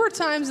 But there were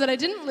times that I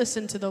didn't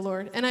listen to the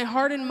Lord, and I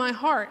hardened my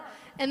heart,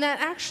 and that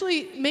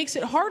actually makes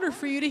it harder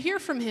for you to hear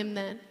from Him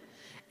then.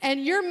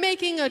 And you're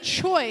making a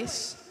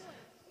choice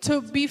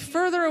to be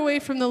further away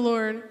from the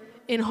Lord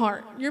in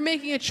heart. You're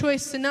making a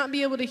choice to not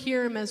be able to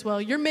hear Him as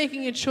well. You're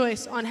making a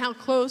choice on how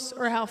close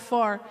or how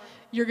far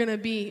you're going to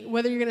be,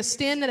 whether you're going to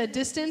stand at a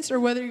distance or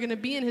whether you're going to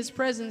be in His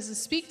presence and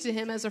speak to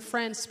Him as a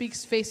friend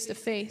speaks face to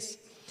face.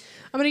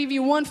 I'm going to give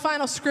you one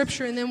final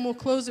scripture and then we'll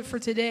close it for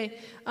today.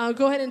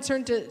 Go ahead and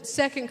turn to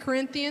 2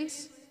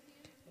 Corinthians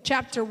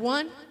chapter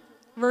 1,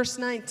 verse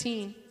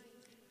 19.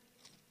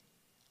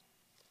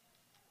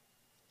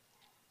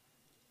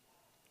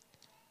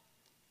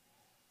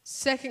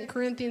 Second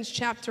Corinthians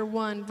chapter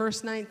 1,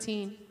 verse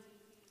 19.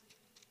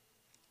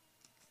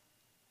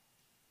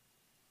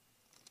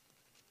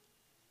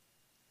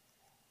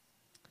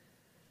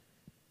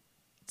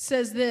 It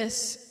says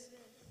this,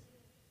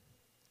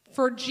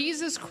 "For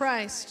Jesus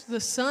Christ, the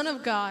Son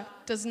of God,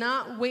 does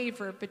not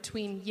waver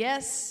between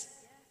yes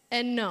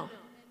and no.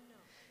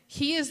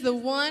 He is the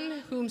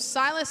one whom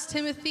Silas,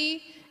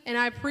 Timothy, and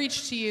I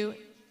preach to you,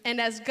 and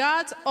as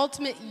God's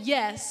ultimate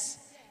yes,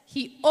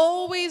 He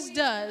always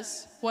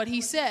does what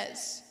He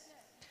says.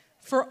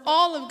 For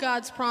all of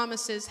God's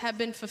promises have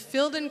been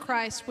fulfilled in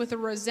Christ with a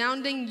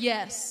resounding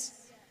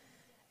yes.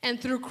 And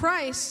through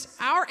Christ,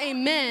 our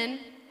amen,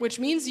 which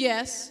means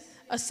yes,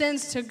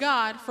 ascends to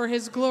God for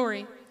His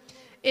glory.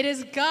 It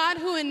is God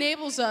who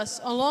enables us,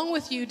 along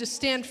with you, to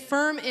stand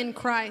firm in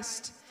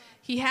Christ.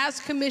 He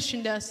has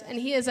commissioned us, and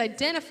He has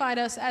identified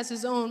us as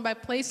His own by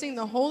placing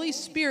the Holy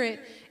Spirit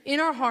in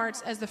our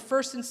hearts as the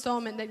first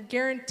installment that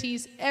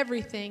guarantees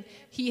everything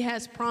He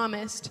has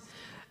promised."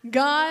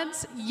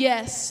 God's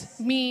yes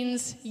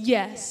means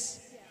yes.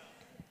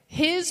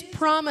 His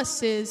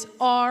promises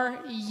are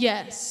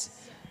yes.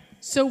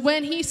 So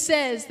when He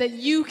says that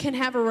you can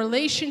have a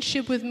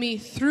relationship with me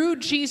through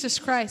Jesus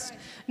Christ,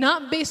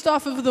 not based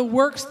off of the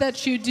works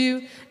that you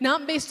do,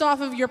 not based off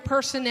of your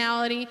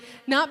personality,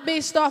 not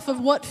based off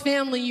of what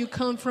family you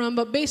come from,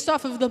 but based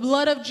off of the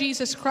blood of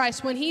Jesus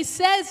Christ, when He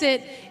says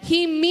it,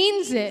 He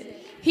means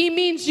it. He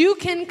means you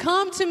can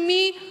come to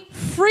me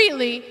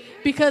freely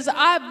because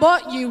I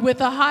bought you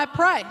with a high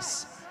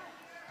price.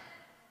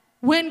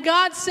 When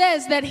God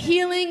says that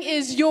healing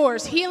is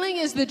yours, healing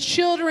is the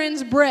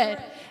children's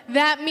bread,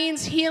 that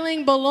means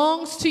healing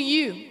belongs to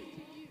you.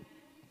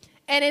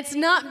 And it's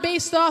not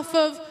based off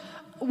of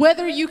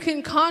whether you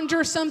can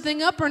conjure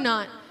something up or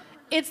not.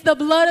 It's the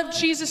blood of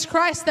Jesus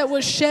Christ that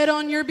was shed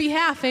on your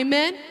behalf.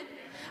 Amen?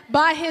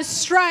 By His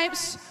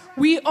stripes,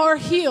 we are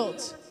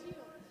healed.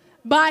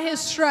 By His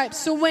stripes.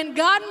 So when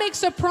God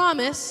makes a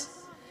promise,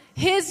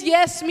 His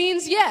yes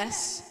means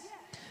yes.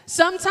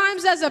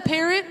 Sometimes as a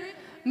parent,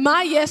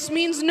 my yes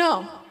means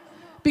no.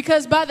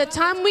 Because by the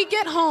time we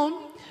get home,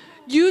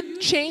 you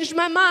changed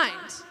my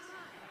mind.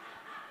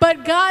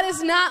 But God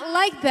is not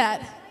like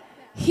that.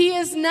 He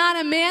is not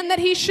a man that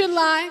He should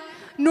lie,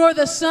 nor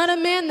the Son of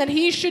Man that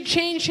He should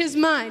change His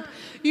mind.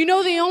 You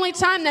know, the only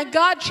time that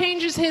God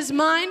changes His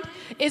mind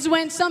is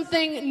when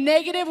something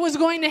negative was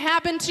going to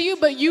happen to you,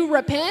 but you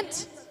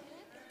repent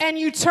and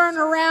you turn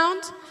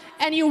around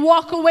and you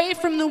walk away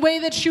from the way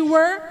that you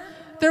were.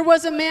 There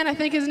was a man, I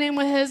think his name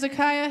was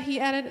Hezekiah. He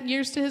added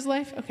years to his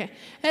life. Okay.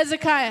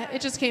 Hezekiah,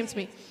 it just came to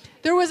me.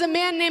 There was a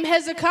man named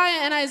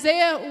Hezekiah, and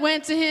Isaiah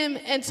went to him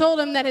and told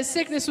him that his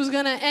sickness was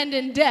going to end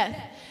in death.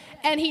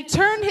 And he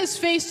turned his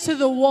face to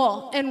the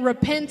wall and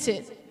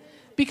repented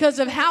because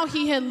of how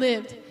he had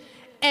lived.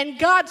 And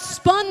God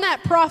spun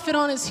that prophet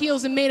on his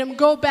heels and made him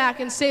go back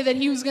and say that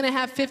he was going to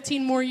have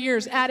 15 more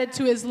years added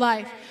to his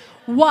life.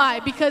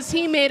 Why? Because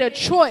he made a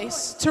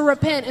choice to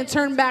repent and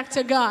turn back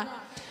to God.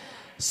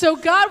 So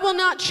God will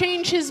not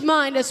change His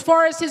mind as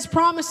far as His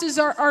promises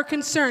are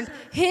concerned.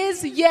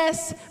 His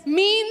yes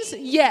means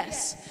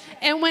yes.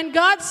 And when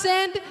God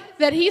said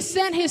that He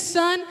sent His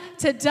Son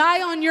to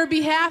die on your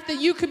behalf, that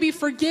you could be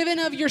forgiven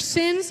of your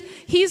sins,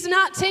 He's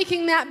not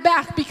taking that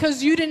back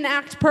because you didn't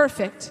act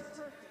perfect.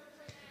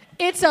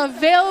 It's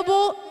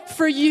available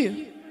for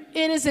you.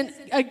 It is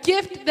a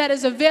gift that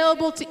is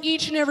available to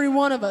each and every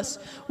one of us.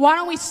 Why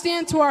don't we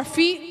stand to our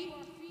feet?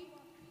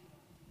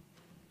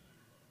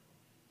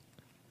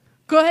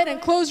 Go ahead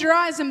and close your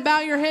eyes and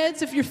bow your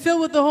heads. If you're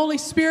filled with the Holy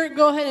Spirit,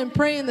 go ahead and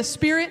pray in the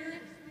Spirit.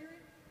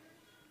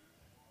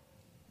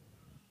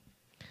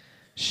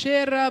 Thank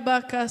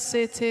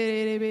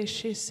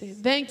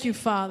you,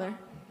 Father.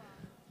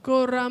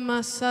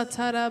 I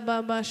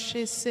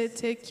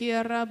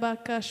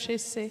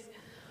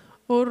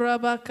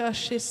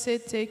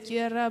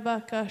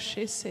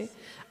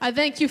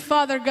thank you,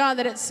 Father God,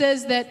 that it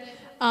says that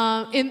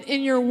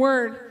in your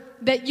word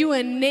that you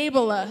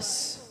enable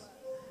us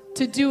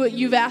to do what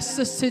you've asked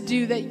us to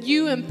do, that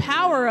you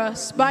empower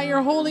us by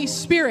your Holy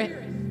Spirit.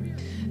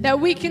 that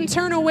we can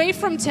turn away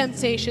from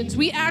temptations.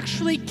 We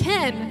actually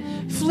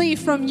can flee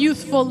from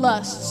youthful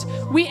lusts.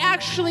 We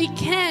actually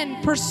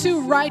can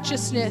pursue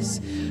righteousness.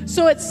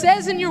 So it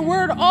says in your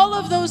word, all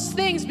of those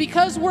things,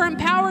 because we're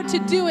empowered to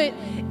do it,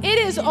 it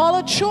is all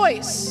a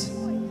choice.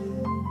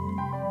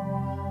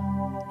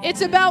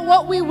 It's about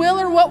what we will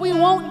or what we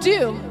won't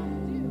do.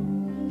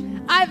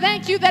 I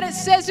thank you that it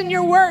says in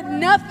your word,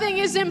 nothing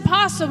is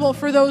impossible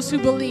for those who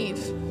believe.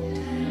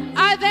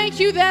 I thank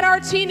you that our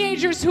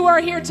teenagers who are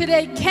here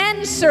today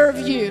can serve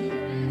you.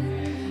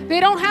 They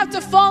don't have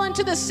to fall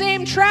into the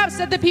same traps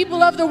that the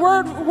people of the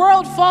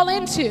world fall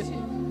into,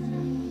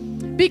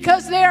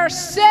 because they are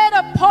set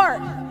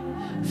apart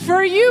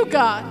for you,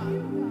 God.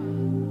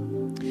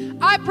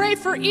 I pray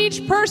for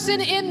each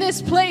person in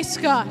this place,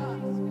 God,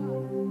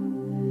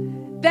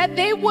 that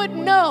they would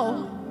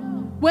know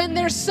when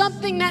there's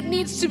something that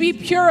needs to be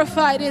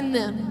purified in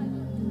them.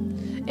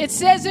 It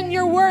says in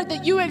your word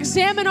that you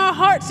examine our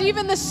hearts,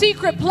 even the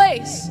secret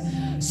place.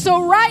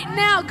 So right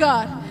now,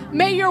 God,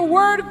 may your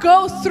word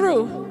go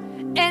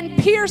through and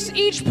pierce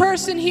each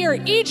person here,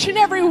 each and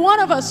every one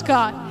of us,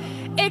 God.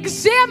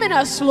 Examine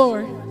us,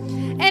 Lord.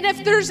 And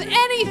if there's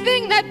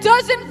anything that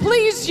doesn't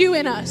please you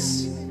in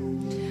us,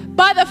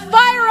 by the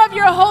fire of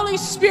your Holy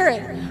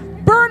Spirit,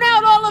 burn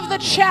out all of the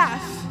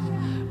chaff.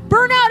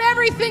 Burn out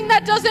everything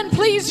that doesn't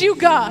please you,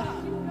 God,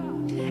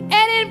 and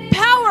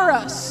empower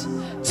us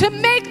to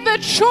make the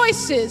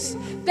choices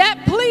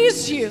that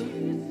please you,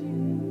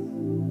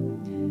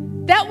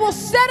 that will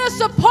set us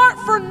apart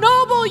for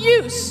noble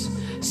use,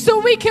 so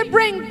we can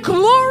bring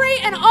glory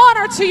and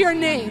honor to your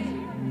name.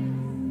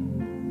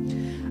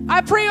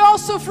 I pray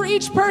also for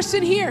each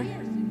person here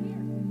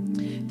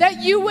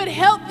that you would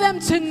help them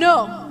to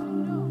know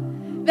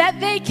that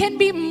they can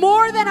be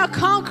more than a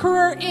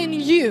conqueror in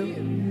you.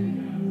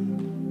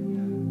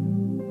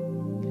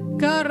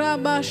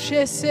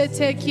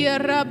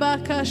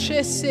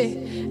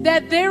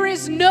 That there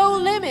is no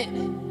limit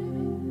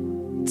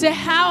to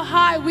how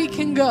high we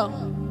can go.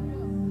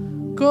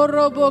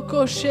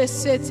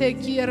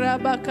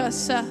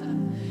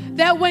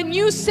 That when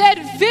you said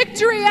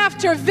victory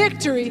after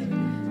victory,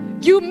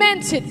 you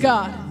meant it,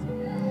 God.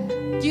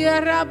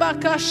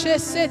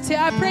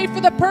 I pray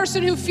for the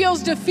person who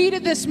feels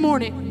defeated this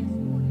morning.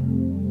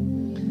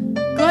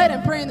 Go ahead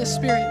and pray in the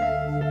Spirit.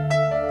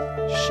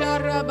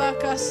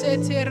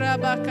 Sharabakasete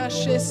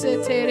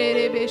rabakashesete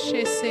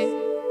rerebeshese.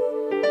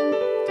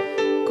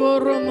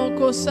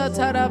 Koromoko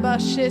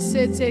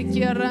satarabashesete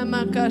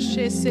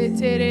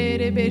kiramakashesete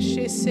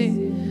rerebeshese.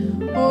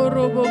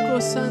 Oroboko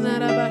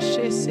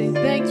sanarabashese.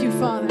 Thank you,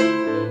 Father.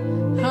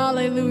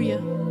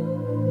 Hallelujah.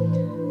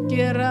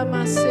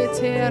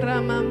 Kiramasete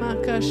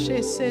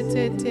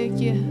ramamakashesete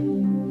tekia.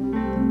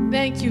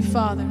 Thank you,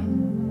 Father.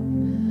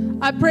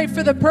 I pray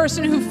for the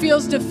person who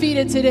feels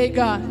defeated today,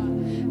 God,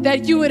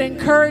 that you would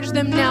encourage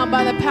them now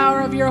by the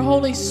power of your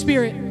Holy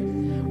Spirit.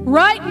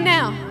 Right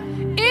now,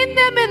 in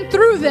them and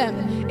through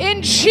them,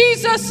 in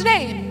Jesus'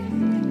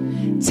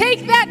 name.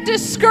 Take that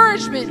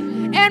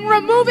discouragement and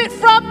remove it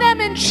from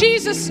them in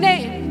Jesus'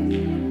 name.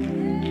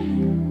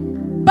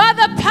 By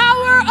the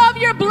power of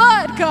your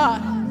blood,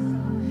 God,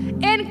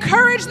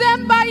 encourage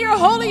them by your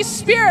Holy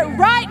Spirit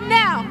right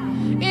now,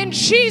 in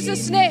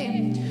Jesus'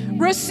 name.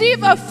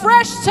 Receive a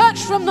fresh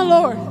touch from the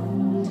Lord.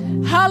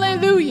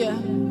 Hallelujah.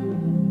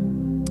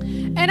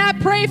 And I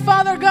pray,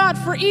 Father God,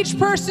 for each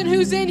person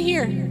who's in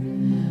here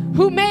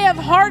who may have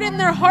hardened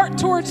their heart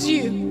towards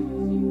you.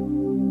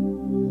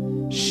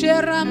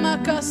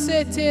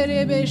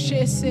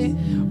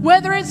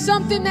 Whether it's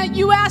something that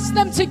you asked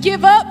them to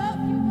give up,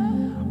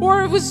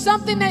 or it was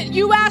something that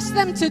you asked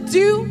them to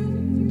do,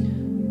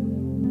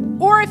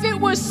 or if it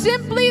was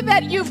simply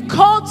that you've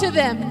called to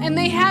them and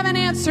they haven't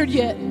answered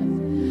yet.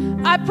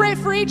 I pray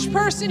for each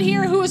person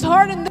here who has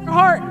hardened their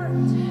heart,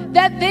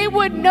 that they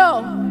would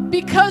know,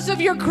 because of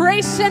your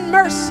grace and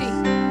mercy,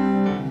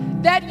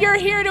 that you're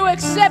here to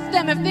accept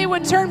them if they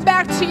would turn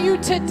back to you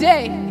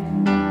today.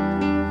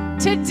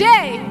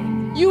 Today,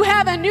 you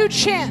have a new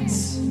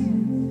chance.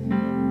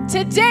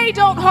 Today,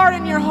 don't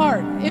harden your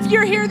heart. If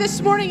you're here this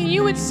morning and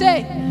you would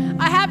say,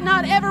 I have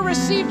not ever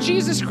received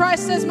Jesus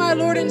Christ as my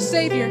Lord and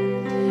Savior,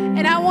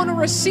 and I want to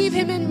receive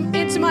him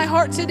into my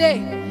heart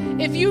today.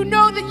 If you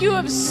know that you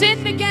have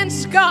sinned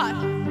against God,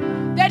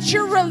 that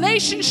your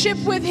relationship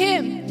with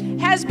him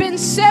has been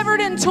severed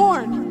and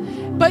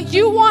torn, but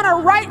you want a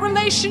right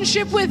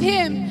relationship with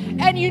him,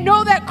 and you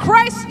know that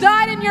Christ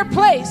died in your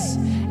place,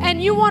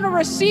 and you want to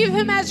receive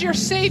him as your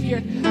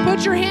Savior,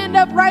 put your hand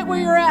up right where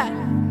you're at.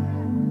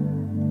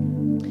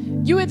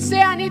 You would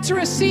say, I need to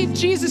receive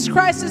Jesus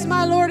Christ as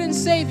my Lord and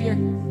Savior,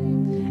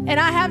 and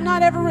I have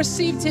not ever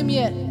received him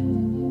yet.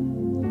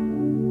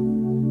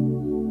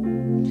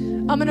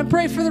 I'm going to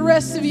pray for the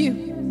rest of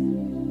you.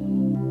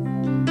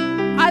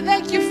 I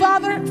thank you,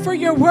 Father, for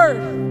your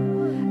word.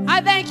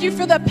 I thank you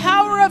for the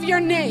power of your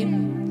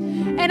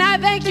name. And I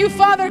thank you,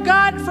 Father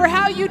God, for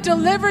how you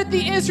delivered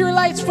the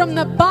Israelites from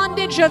the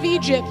bondage of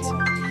Egypt.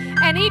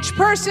 And each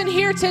person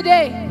here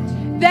today,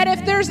 that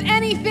if there's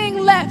anything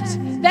left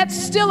that's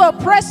still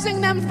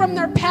oppressing them from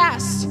their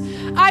past,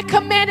 I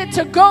command it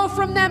to go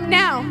from them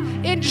now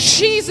in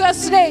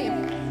Jesus' name.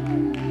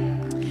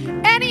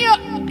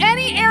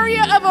 Any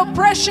area of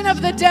oppression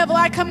of the devil,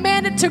 I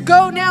command it to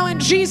go now in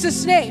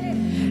Jesus'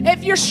 name.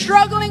 If you're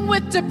struggling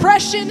with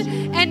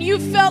depression and you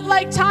felt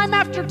like time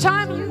after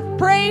time you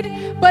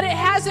prayed, but it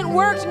hasn't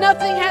worked,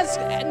 nothing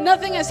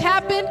has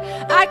happened,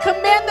 I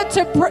command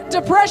the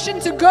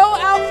depression to go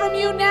out from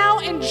you now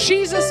in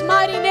Jesus'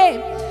 mighty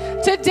name.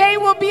 Today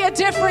will be a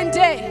different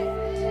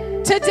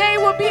day. Today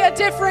will be a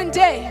different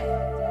day.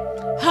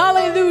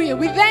 Hallelujah.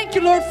 We thank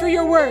you, Lord, for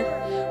your word.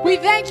 We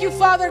thank you,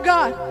 Father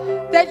God,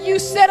 that you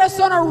set us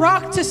on a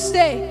rock to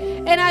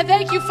stay. And I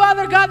thank you,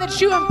 Father God, that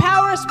you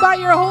empower us by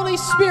your Holy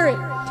Spirit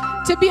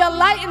to be a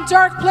light in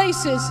dark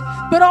places,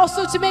 but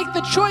also to make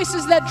the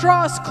choices that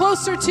draw us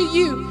closer to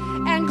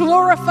you and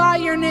glorify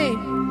your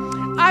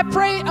name. I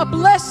pray a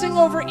blessing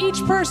over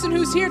each person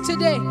who's here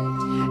today,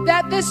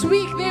 that this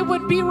week they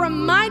would be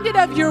reminded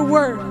of your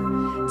word,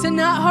 to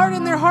not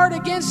harden their heart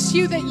against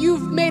you, that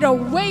you've made a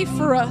way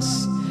for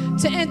us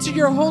to enter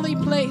your holy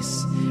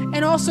place.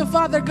 And also,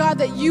 Father God,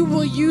 that you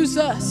will use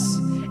us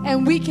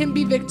and we can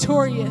be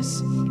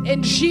victorious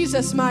in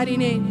Jesus' mighty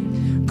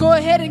name. Go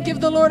ahead and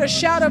give the Lord a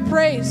shout of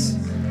praise.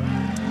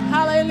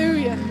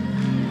 Hallelujah.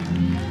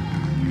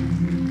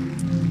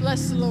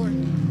 Bless the Lord.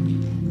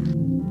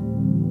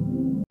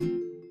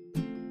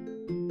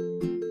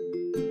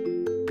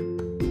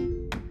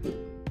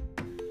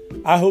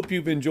 I hope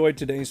you've enjoyed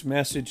today's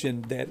message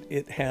and that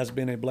it has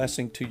been a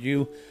blessing to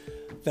you.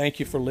 Thank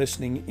you for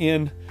listening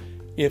in.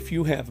 If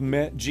you have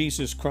met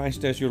Jesus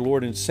Christ as your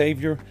Lord and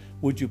Savior,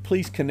 would you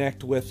please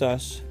connect with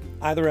us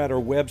either at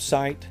our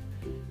website,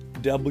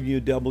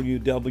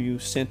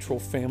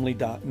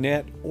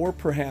 www.centralfamily.net, or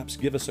perhaps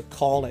give us a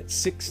call at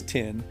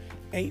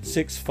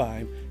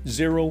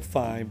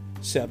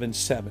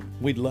 610-865-0577.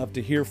 We'd love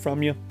to hear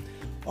from you.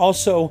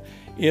 Also,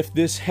 if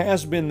this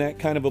has been that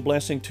kind of a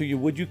blessing to you,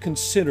 would you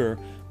consider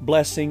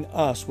blessing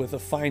us with a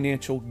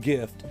financial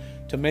gift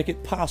to make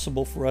it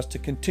possible for us to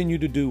continue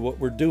to do what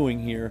we're doing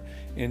here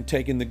in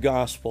taking the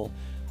gospel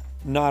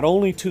not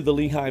only to the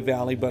Lehigh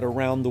Valley but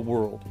around the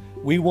world.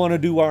 We want to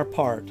do our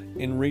part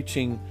in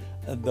reaching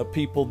the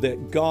people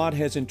that God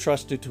has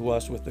entrusted to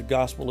us with the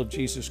gospel of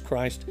Jesus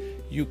Christ.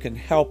 You can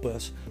help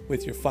us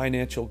with your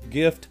financial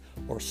gift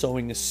or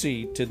sowing a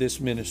seed to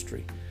this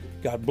ministry.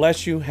 God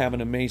bless you. Have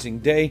an amazing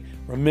day.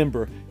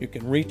 Remember, you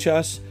can reach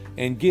us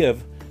and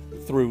give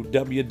through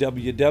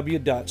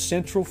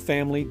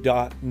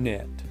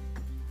www.centralfamily.net.